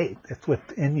innate. It's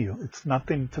within you. It's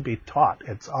nothing to be taught.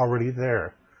 It's already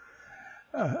there.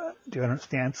 Do you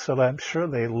understand? So I'm sure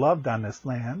they loved on this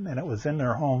lamb, and it was in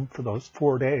their home for those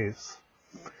 4 days.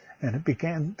 And it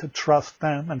began to trust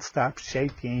them and stop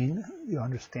shaking. You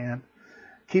understand?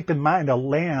 Keep in mind, a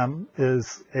lamb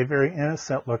is a very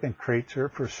innocent-looking creature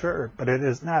for sure, but it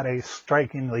is not a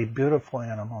strikingly beautiful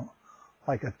animal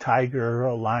like a tiger or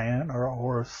a lion or a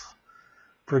horse.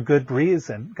 For good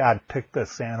reason, God picked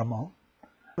this animal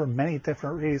for many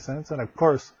different reasons. And of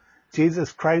course,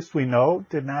 Jesus Christ, we know,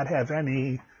 did not have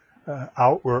any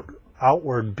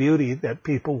outward beauty that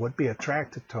people would be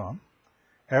attracted to him.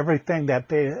 Everything that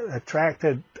they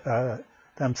attracted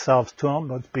themselves to him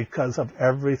was because of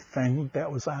everything that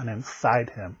was on inside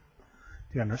him.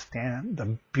 Do you understand?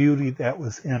 The beauty that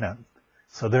was in him.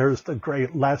 So there's the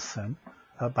great lesson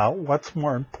about what's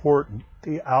more important,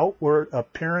 the outward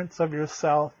appearance of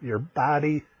yourself, your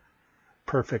body,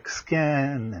 perfect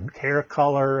skin and hair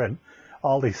color and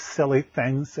all these silly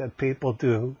things that people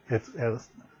do.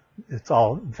 It's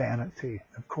all vanity,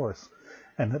 of course.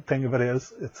 And the thing of it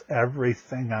is, it's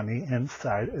everything on the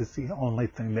inside is the only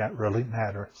thing that really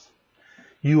matters.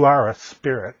 You are a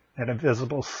spirit, an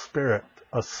invisible spirit,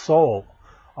 a soul,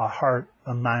 a heart,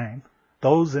 a mind.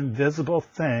 Those invisible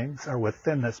things are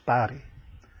within this body.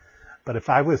 But if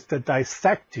I was to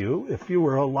dissect you, if you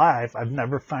were alive, I'd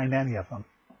never find any of them.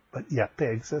 But yet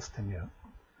they exist in you.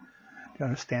 Do you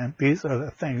understand? These are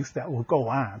the things that will go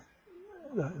on.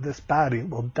 This body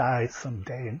will die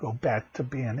someday and go back to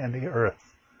being in the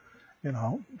earth,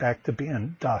 back to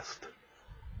being dust.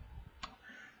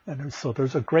 And so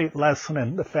there's a great lesson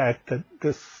in the fact that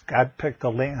God picked a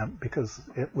lamb because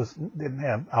it didn't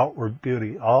have outward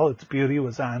beauty. All its beauty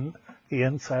was on the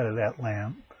inside of that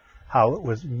lamb, how it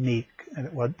was meek and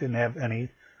it didn't have any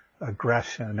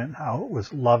aggression, and how it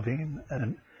was loving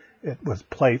and it was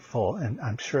playful, and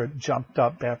I'm sure it jumped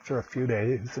up after a few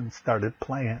days and started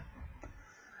playing.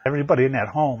 Everybody in that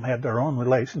home had their own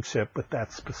relationship with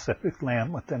that specific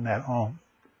lamb within that home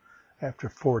after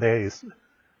 4 days.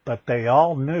 But they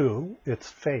all knew its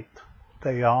fate.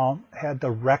 They all had to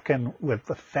reckon with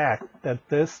the fact that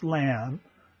this lamb,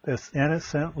 this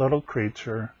innocent little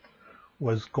creature,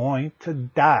 was going to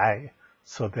die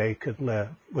so they could live,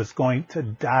 was going to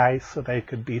die so they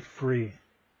could be free.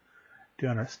 Do you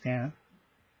understand?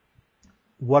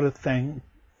 What a thing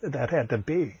that had to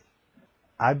be.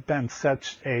 I've been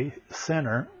such a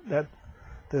sinner that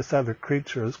this other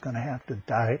creature is going to have to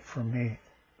die for me.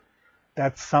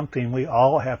 That's something we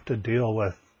all have to deal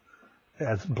with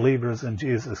as believers in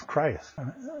Jesus Christ.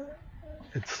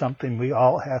 It's something we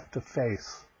all have to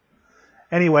face.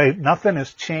 Anyway, nothing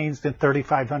has changed in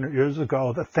 3,500 years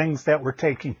ago. The things that were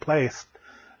taking place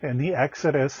in the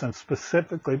Exodus and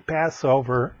specifically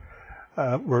Passover,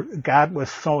 where God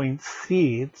was sowing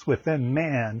seeds within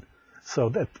man so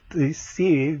that these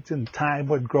seeds in time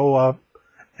would grow up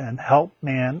and help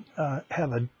man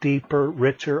have a deeper,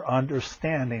 richer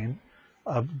understanding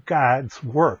of God's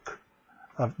work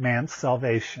of man's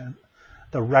salvation,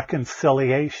 the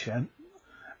reconciliation,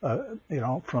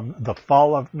 from the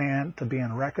fall of man to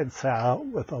being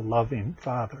reconciled with a loving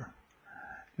Father.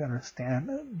 You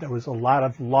understand? There was a lot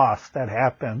of loss that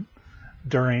happened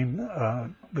during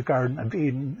the Garden of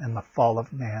Eden and the fall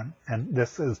of man, and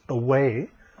this is the way.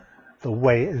 The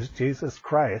way is Jesus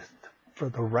Christ for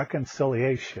the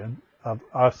reconciliation of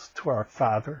us to our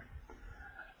Father,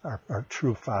 our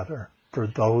true Father, for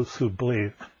those who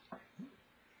believe.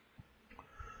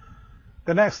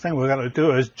 The next thing we're going to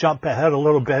do is jump ahead a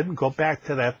little bit and go back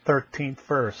to that 13th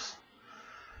verse.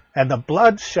 And the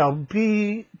blood shall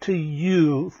be to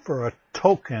you for a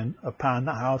token upon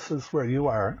the houses where you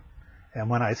are. And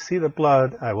when I see the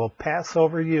blood, I will pass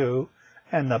over you,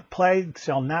 and the plague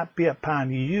shall not be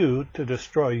upon you to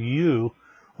destroy you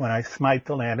when I smite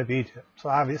the land of Egypt. So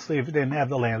obviously, if you didn't have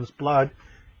the lamb's blood,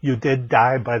 you did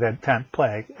die by that 10th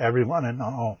plague, everyone in the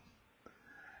home.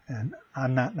 And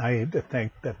I'm not naive to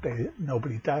think that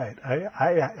nobody died.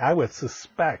 I would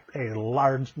suspect a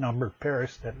large number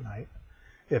perished that night.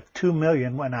 If 2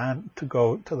 million went on to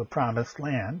go to the promised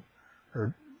land,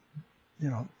 or,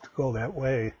 to go that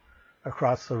way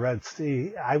across the Red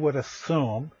Sea, I would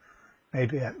assume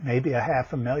maybe a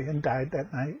 500,000 died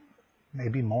that night,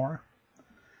 maybe more.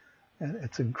 And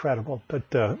it's incredible.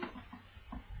 But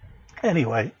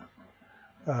anyway,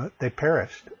 they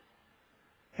perished.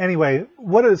 Anyway,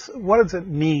 what does it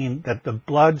mean that the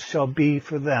blood shall be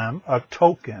for them a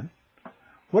token?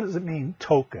 What does it mean,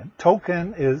 token?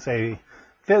 Token is a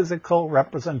physical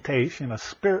representation,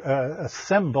 a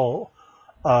symbol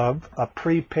of a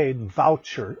prepaid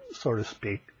voucher, so to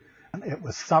speak. It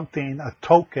was something, a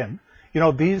token.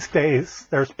 These days,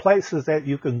 there's places that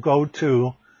you can go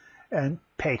to and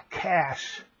pay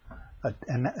cash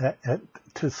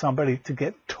to somebody to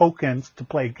get tokens to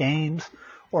play games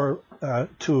or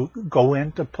to go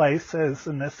into places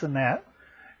and this and that.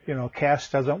 Cash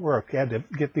doesn't work. You had to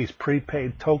get these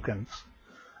prepaid tokens.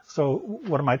 So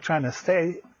what am I trying to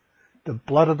say? The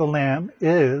blood of the Lamb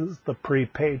is the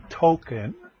prepaid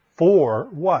token for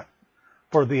what?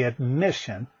 For the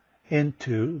admission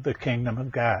into the kingdom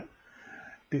of God.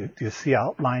 Do you see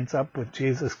how it lines up with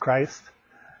Jesus Christ?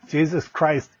 Jesus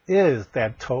Christ is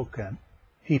that token.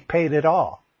 He paid it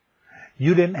all.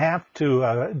 You didn't have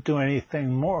to do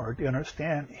anything more. Do you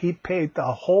understand? He paid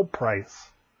the whole price,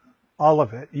 all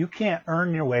of it. You can't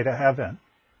earn your way to heaven.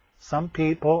 Some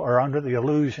people are under the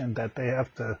illusion that they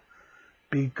have to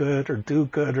be good or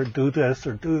do this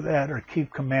or do that or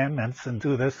keep commandments and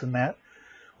do this and that.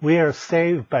 We are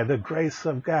saved by the grace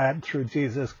of God through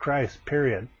Jesus Christ,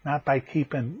 period. Not by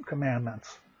keeping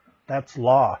commandments. That's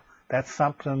law. That's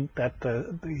something that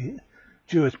the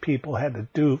Jewish people had to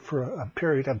do for a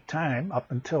period of time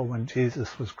up until when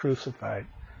Jesus was crucified.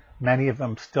 Many of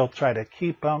them still try to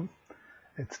keep them.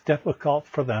 It's difficult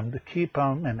for them to keep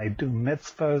them, and they do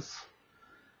mitzvahs.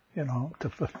 to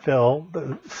fulfill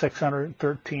the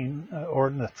 613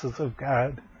 ordinances of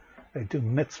God. They do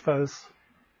mitzvahs.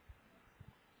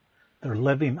 They're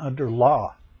living under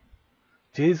law.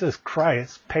 Jesus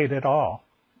Christ paid it all.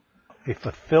 He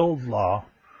fulfilled law,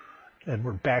 and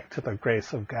we're back to the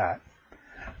grace of God.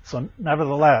 So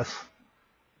nevertheless,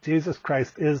 Jesus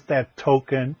Christ is that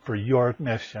token for your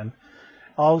mission.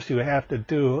 All you have to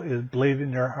do is believe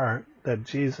in your heart that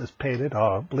Jesus paid it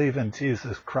all. Believe in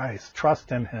Jesus Christ.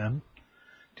 Trust in him.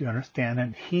 Do you understand?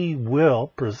 And he will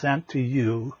present to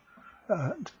you,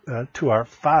 to our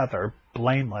Father,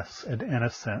 blameless and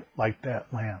innocent like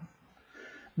that lamb.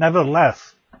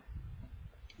 Nevertheless,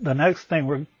 the next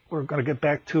thing we're going to get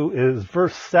back to is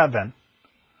verse 7.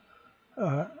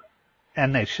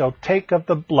 And they shall take of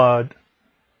the blood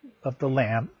of the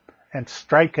lamb and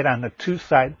strike it on the two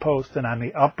side posts and on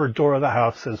the upper door of the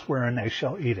houses wherein they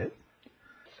shall eat it.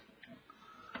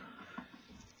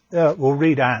 We'll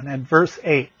read on. In verse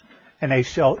 8, and they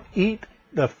shall eat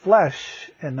the flesh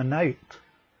in the night,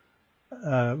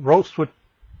 roast with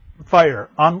fire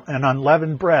and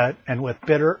unleavened bread, and with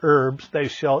bitter herbs they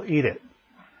shall eat it.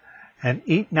 And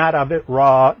eat not of it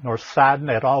raw, nor sodden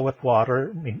it all with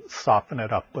water, means soften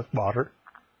it up with water,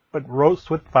 but roast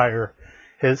with fire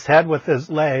his head with his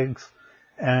legs,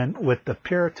 and with the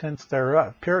puritance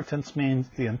thereof. Puritance means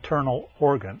the internal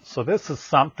organs. So this is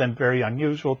something very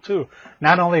unusual too.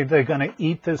 Not only are they going to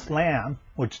eat this lamb,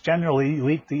 which generally you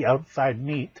eat the outside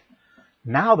meat,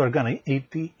 now they're going to eat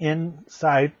the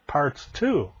inside parts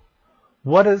too.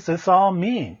 What does this all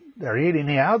mean? They're eating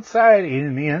the outside,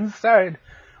 eating the inside.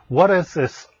 What is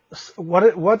this?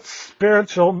 What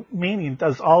spiritual meaning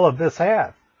does all of this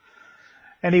have?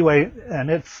 Anyway, and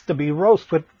it's to be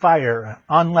roast with fire,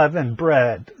 unleavened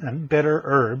bread, and bitter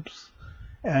herbs.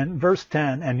 And verse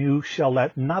 10, and you shall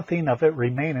let nothing of it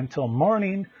remain until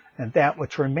morning, and that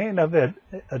which remained of it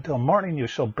until morning you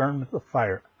shall burn with the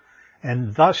fire.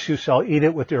 And thus you shall eat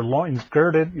it with your loins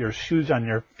girded, your shoes on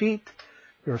your feet,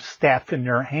 your staff in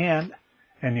your hand,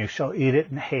 and you shall eat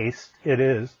it in haste. It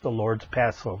is the Lord's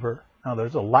Passover. Now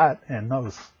there's a lot in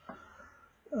those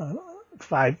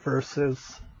 5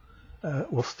 verses.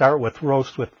 We'll start with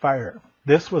roast with fire.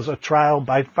 This was a trial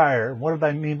by fire. What do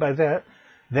I mean by that?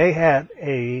 They had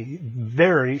a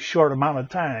very short amount of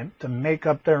time to make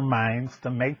up their minds,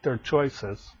 to make their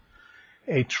choices.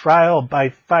 A trial by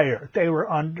fire. They were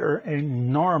under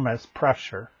enormous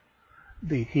pressure,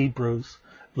 the Hebrews.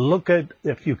 Look at,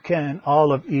 if you can,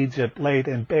 all of Egypt laid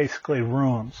in basically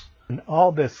ruins. And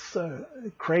all this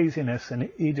craziness in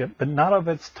Egypt, but none of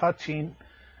it's touching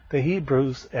the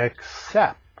Hebrews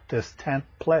except this 10th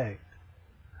plague.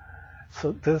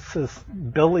 So this is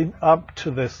building up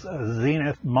to this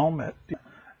zenith moment.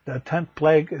 The 10th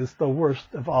plague is the worst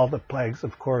of all the plagues,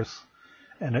 of course,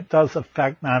 and it does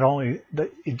affect not only the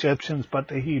Egyptians but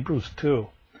the Hebrews too.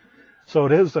 So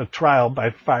it is a trial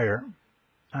by fire.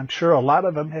 I'm sure a lot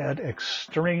of them had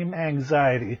extreme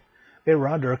anxiety. They were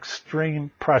under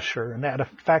extreme pressure, and that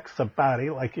affects the body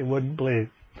like you wouldn't believe.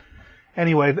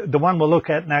 Anyway, the one we'll look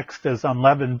at next is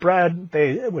unleavened bread.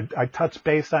 I touched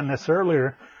base on this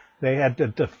earlier. They had to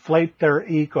deflate their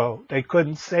ego. They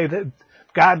couldn't say that,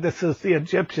 God, this is the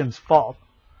Egyptians' fault.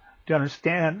 Do you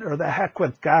understand? Or the heck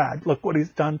with God. Look what he's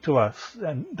done to us.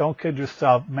 And don't kid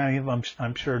yourself. Many of them,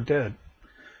 I'm sure, did.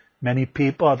 Many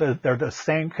people, they're the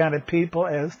same kind of people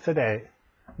as today.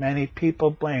 Many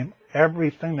people blame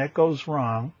everything that goes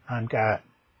wrong on God.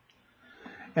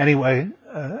 Anyway,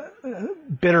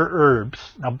 bitter herbs.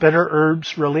 Now, bitter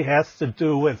herbs really has to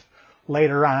do with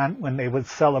later on when they would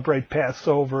celebrate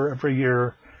Passover every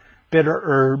year. Bitter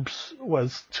herbs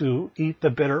was to eat the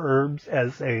bitter herbs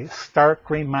as a stark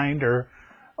reminder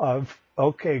of,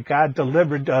 okay, God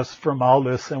delivered us from all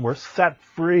this and we're set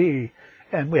free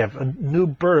and we have a new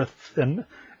birth and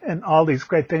all these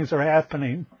great things are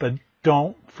happening. But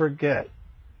don't forget,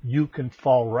 you can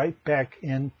fall right back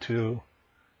into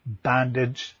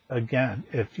bondage again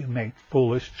if you make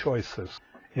foolish choices,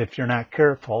 if you're not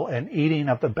careful. And eating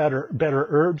of the better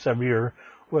herbs every year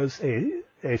was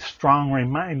a strong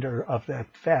reminder of that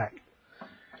fact.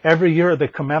 Every year they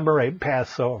commemorate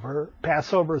Passover.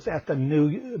 Passover is at the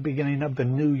beginning of the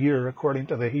new year according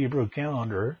to the Hebrew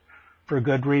calendar, for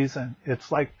good reason.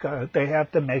 It's like they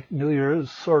have to make New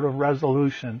Year's sort of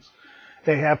resolutions.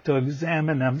 They have to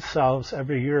examine themselves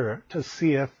every year to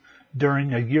see if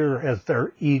during a year has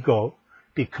their ego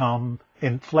become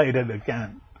inflated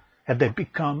again. Have they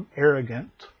become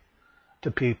arrogant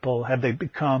to people? Have they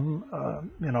become,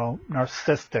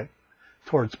 narcissistic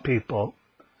towards people?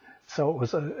 So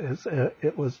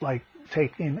it was like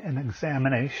taking an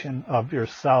examination of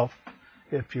yourself.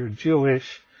 If you're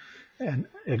Jewish, and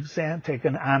take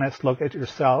an honest look at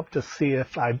yourself to see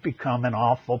if I've become an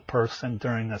awful person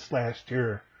during this last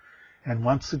year. And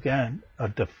once again, a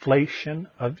deflation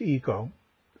of ego.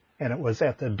 And it was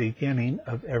at the beginning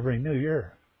of every new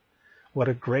year. What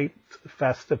a great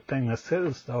festive thing this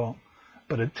is, though.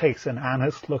 But it takes an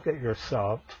honest look at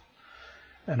yourself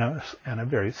and a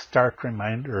very stark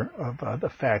reminder of the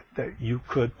fact that you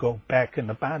could go back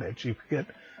into bondage. You could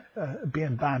be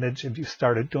in bondage if you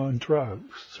started doing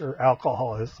drugs or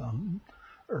alcoholism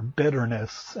or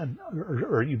bitterness,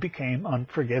 or you became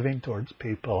unforgiving towards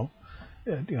people.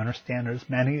 Do you understand? There's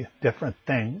many different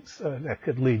things that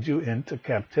could lead you into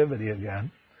captivity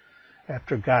again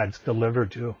after God's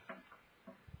delivered you.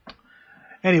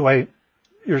 Anyway,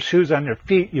 your shoes on your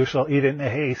feet, you shall eat it in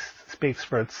haste, speaks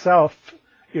for itself.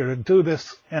 You're to do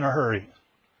this in a hurry.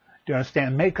 Do you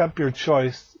understand? Make up your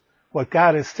choice. What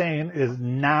God is saying is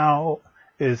now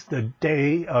is the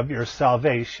day of your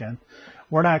salvation.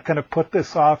 We're not going to put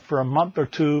this off for a month or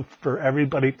two for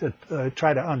everybody to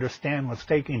try to understand what's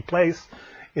taking place.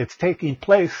 It's taking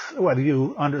place whether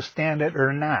you understand it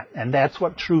or not. And that's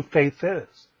what true faith is.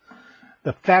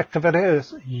 The fact of it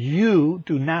is, you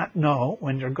do not know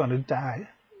when you're going to die.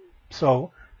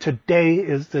 So today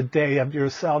is the day of your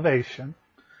salvation.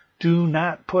 Do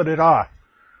not put it off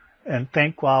and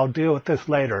think, well, I'll deal with this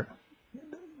later.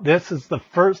 This is the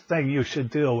first thing you should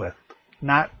deal with,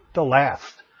 not the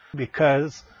last,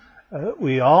 because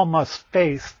we all must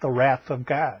face the wrath of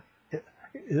God.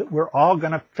 We're all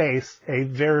going to face a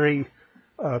very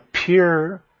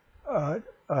pure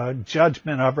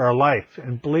judgment of our life.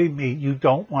 And believe me, you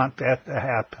don't want that to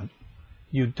happen.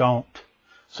 You don't.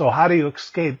 So how do you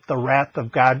escape the wrath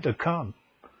of God to come?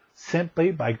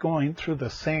 Simply by going through the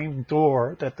same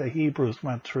door that the Hebrews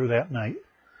went through that night,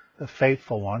 the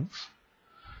faithful ones.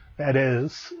 That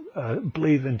is,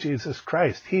 believe in Jesus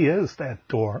Christ. He is that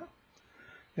door.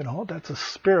 You know, that's a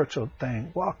spiritual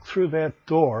thing. Walk through that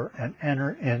door and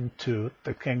enter into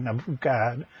the kingdom of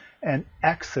God and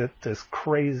exit this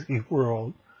crazy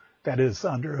world that is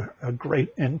under a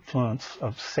great influence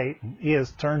of Satan. He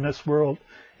has turned this world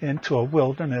into a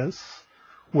wilderness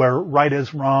where right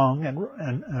is wrong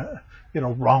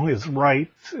and wrong is right.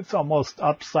 It's almost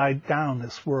upside down,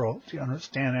 this world, you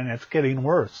understand? And it's getting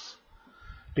worse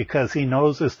because he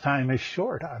knows his time is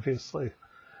short, obviously.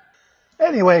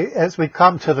 Anyway, as we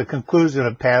come to the conclusion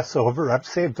of Passover, I've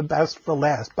saved the best for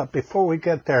last. But before we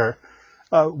get there,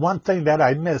 one thing that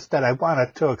I missed that I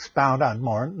wanted to expound on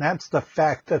more, and that's the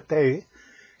fact that they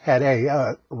had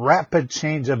a rapid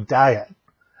change of diet,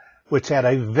 which had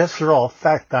a visceral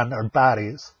effect on their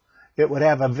bodies. It would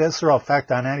have a visceral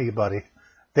effect on anybody.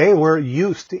 They were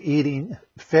used to eating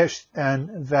fish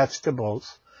and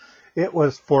vegetables. It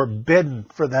was forbidden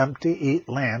for them to eat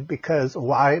lamb. Because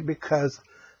why? Because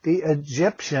the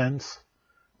Egyptians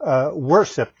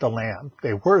worshipped the lamb.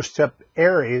 They worshipped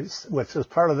Aries, which is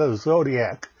part of the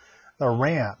zodiac, the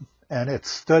ram, and it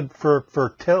stood for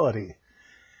fertility.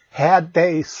 Had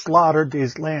they slaughtered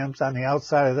these lambs on the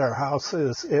outside of their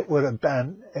houses, it would have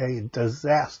been a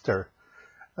disaster.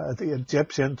 The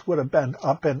Egyptians would have been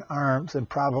up in arms and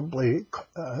probably,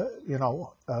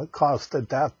 caused the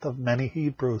death of many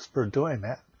Hebrews for doing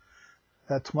that.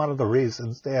 That's one of the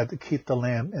reasons they had to keep the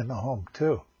lamb in the home,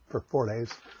 too, for 4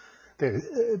 days.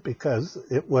 Because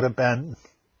it would have been,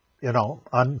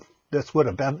 this would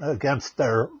have been against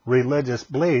their religious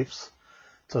beliefs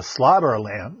to slaughter a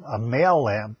lamb, a male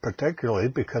lamb particularly,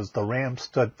 because the ram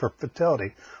stood for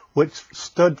fertility, which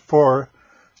stood for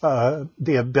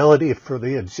the ability for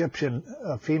the Egyptian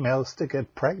females to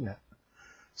get pregnant.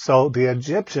 So the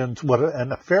Egyptians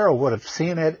and the Pharaoh would have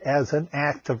seen it as an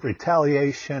act of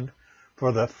retaliation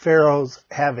for the Pharaohs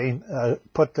having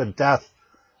put to death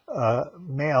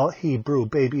male Hebrew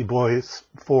baby boys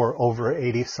for over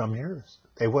 80-some years.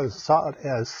 They would have saw it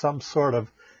as some sort of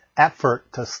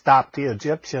effort to stop the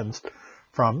Egyptians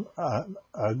from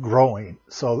growing.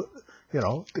 So,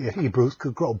 the Hebrews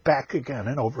could grow back again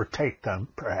and overtake them,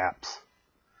 perhaps.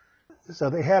 So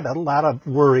they had a lot of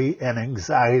worry and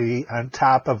anxiety on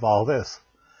top of all this.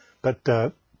 But,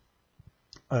 they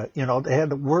had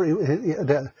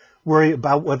to worry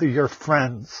about whether your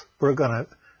friends were going to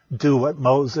do what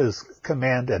Moses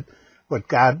commanded, what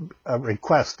God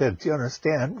requested. Do you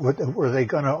understand? Were they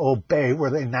going to obey? Were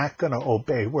they not going to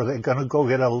obey? Were they going to go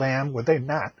get a lamb? Were they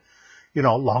not?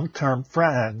 Long-term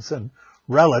friends and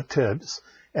relatives.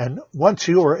 And once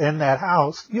you were in that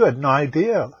house, you had no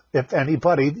idea if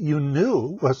anybody you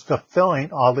knew was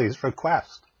fulfilling all these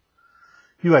requests.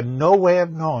 You had no way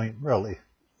of knowing, really.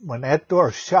 When that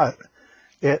door shut,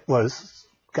 it was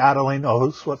God only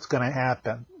knows what's going to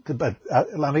happen. But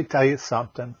let me tell you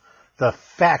something. the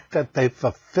fact that they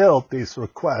fulfilled these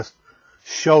requests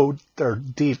showed their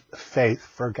deep faith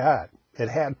for God. It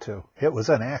had to. It was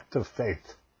an act of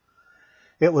faith.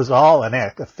 It was all an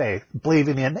act of faith.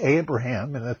 Believing in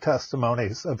Abraham and the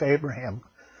testimonies of Abraham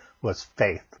was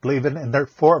faith. Believing in their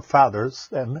forefathers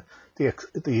and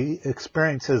the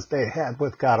experiences they had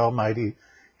with God Almighty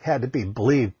had to be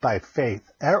believed by faith.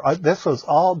 This was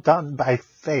all done by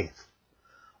faith.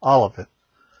 All of it.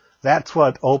 That's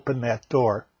what opened that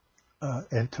door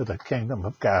into the kingdom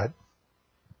of God.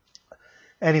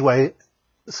 Anyway,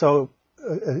 so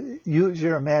use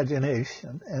your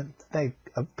imagination and think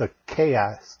of the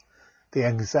chaos, the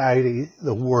anxiety,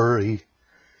 the worry,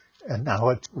 and now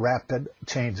it's rapid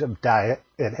change of diet.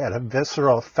 It had a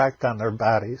visceral effect on their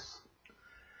bodies.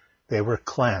 They were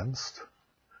cleansed.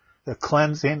 The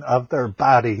cleansing of their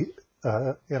body,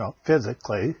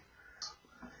 physically,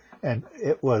 and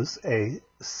it was a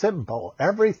symbol.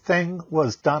 Everything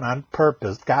was done on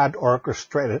purpose. God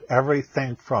orchestrated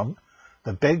everything from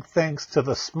the big things to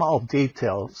the small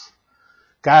details.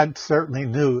 God certainly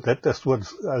knew that this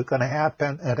was going to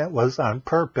happen, and it was on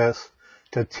purpose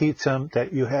to teach them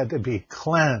that you had to be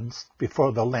cleansed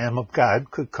before the Lamb of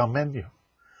God could come in you,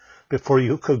 before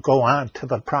you could go on to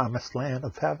the promised land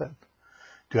of heaven.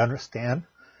 Do you understand?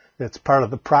 It's part of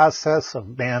the process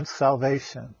of man's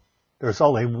salvation. There's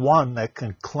only one that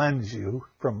can cleanse you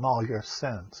from all your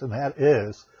sins, and that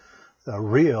is the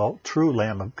real, true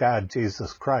Lamb of God,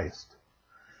 Jesus Christ.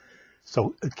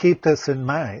 So keep this in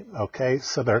mind, okay?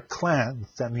 So they're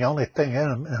cleansed, and the only thing in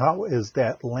them now is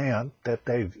that lamb that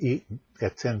they've eaten.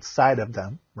 It's inside of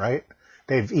them, right?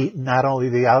 They've eaten not only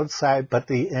the outside, but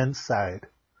the inside.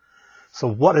 So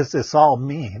what does this all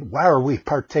mean? Why are we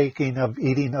partaking of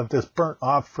eating of this burnt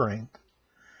offering?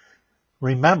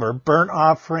 Remember, burnt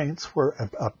offerings were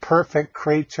a perfect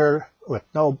creature with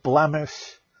no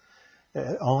blemish.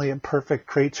 Only a perfect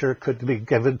creature could be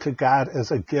given to God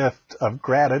as a gift of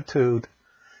gratitude.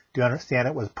 Do you understand?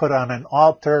 It was put on an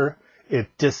altar. It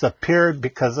disappeared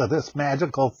because of this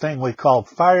magical thing we call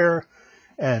fire,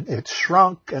 and it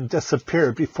shrunk and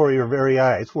disappeared before your very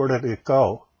eyes. Where did it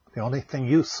go? The only thing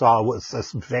you saw was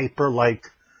this vapor-like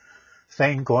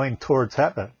thing going towards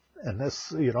heaven. And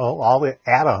this, all the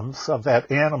atoms of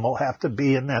that animal have to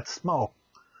be in that smoke,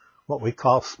 what we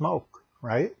call smoke,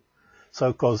 right? So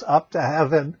it goes up to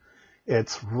heaven.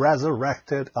 It's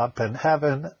resurrected up in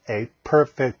heaven, a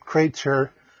perfect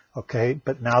creature, okay?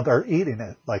 But now they're eating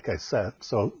it, like I said.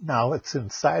 So now it's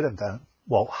inside of them.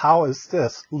 Well, how is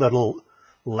this little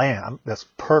lamb, this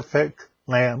perfect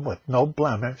lamb with no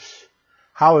blemish,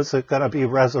 how is it going to be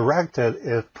resurrected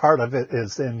if part of it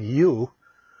is in you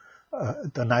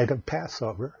the night of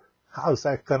Passover? How is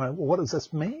that going to, what does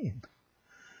this mean?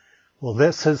 Well,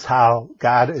 this is how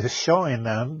God is showing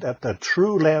them that the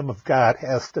true Lamb of God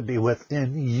has to be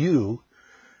within you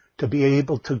to be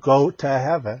able to go to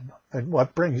heaven. And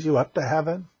what brings you up to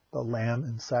heaven? The Lamb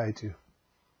inside you.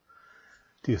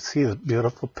 Do you see the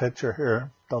beautiful picture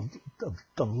here?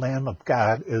 The Lamb of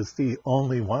God is the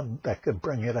only one that can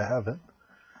bring you to heaven.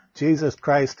 Jesus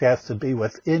Christ has to be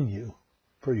within you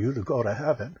for you to go to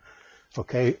heaven.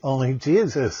 Okay? Only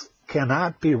Jesus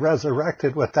cannot be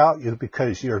resurrected without you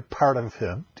because you're part of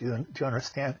him. Do you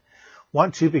understand?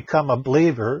 Once you become a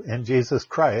believer in Jesus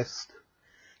Christ,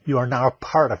 you are now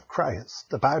part of Christ.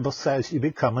 The Bible says you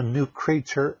become a new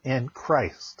creature in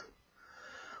Christ.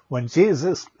 When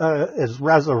Jesus is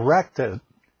resurrected,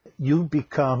 you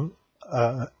become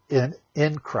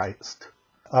in Christ,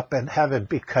 up in heaven.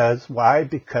 Because, why?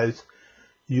 Because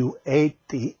you ate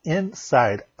the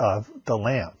inside of the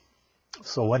Lamb.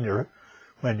 So when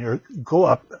you go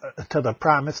up to the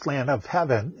promised land of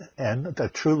heaven and the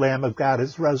true Lamb of God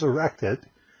is resurrected,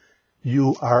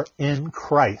 you are in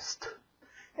Christ,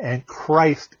 and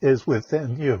Christ is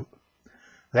within you.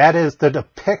 That is the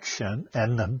depiction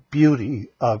and the beauty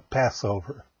of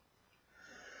Passover.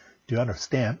 Do you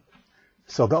understand?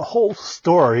 So the whole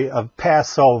story of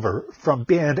Passover, from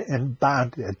being in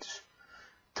bondage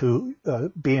to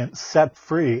being set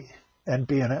free and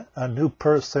being a new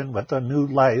person with a new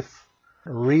life,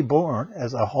 reborn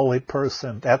as a holy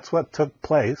person, that's what took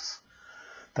place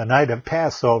the night of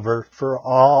Passover for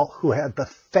all who had the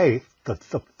faith to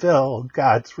fulfill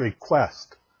God's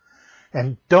request.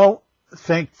 And don't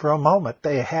think for a moment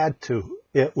they had to.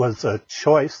 It was a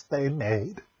choice they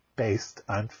made based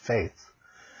on faith.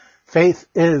 Faith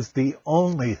is the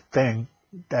only thing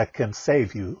that can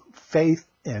save you. Faith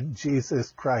in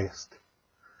Jesus Christ.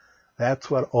 That's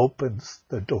what opens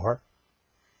the door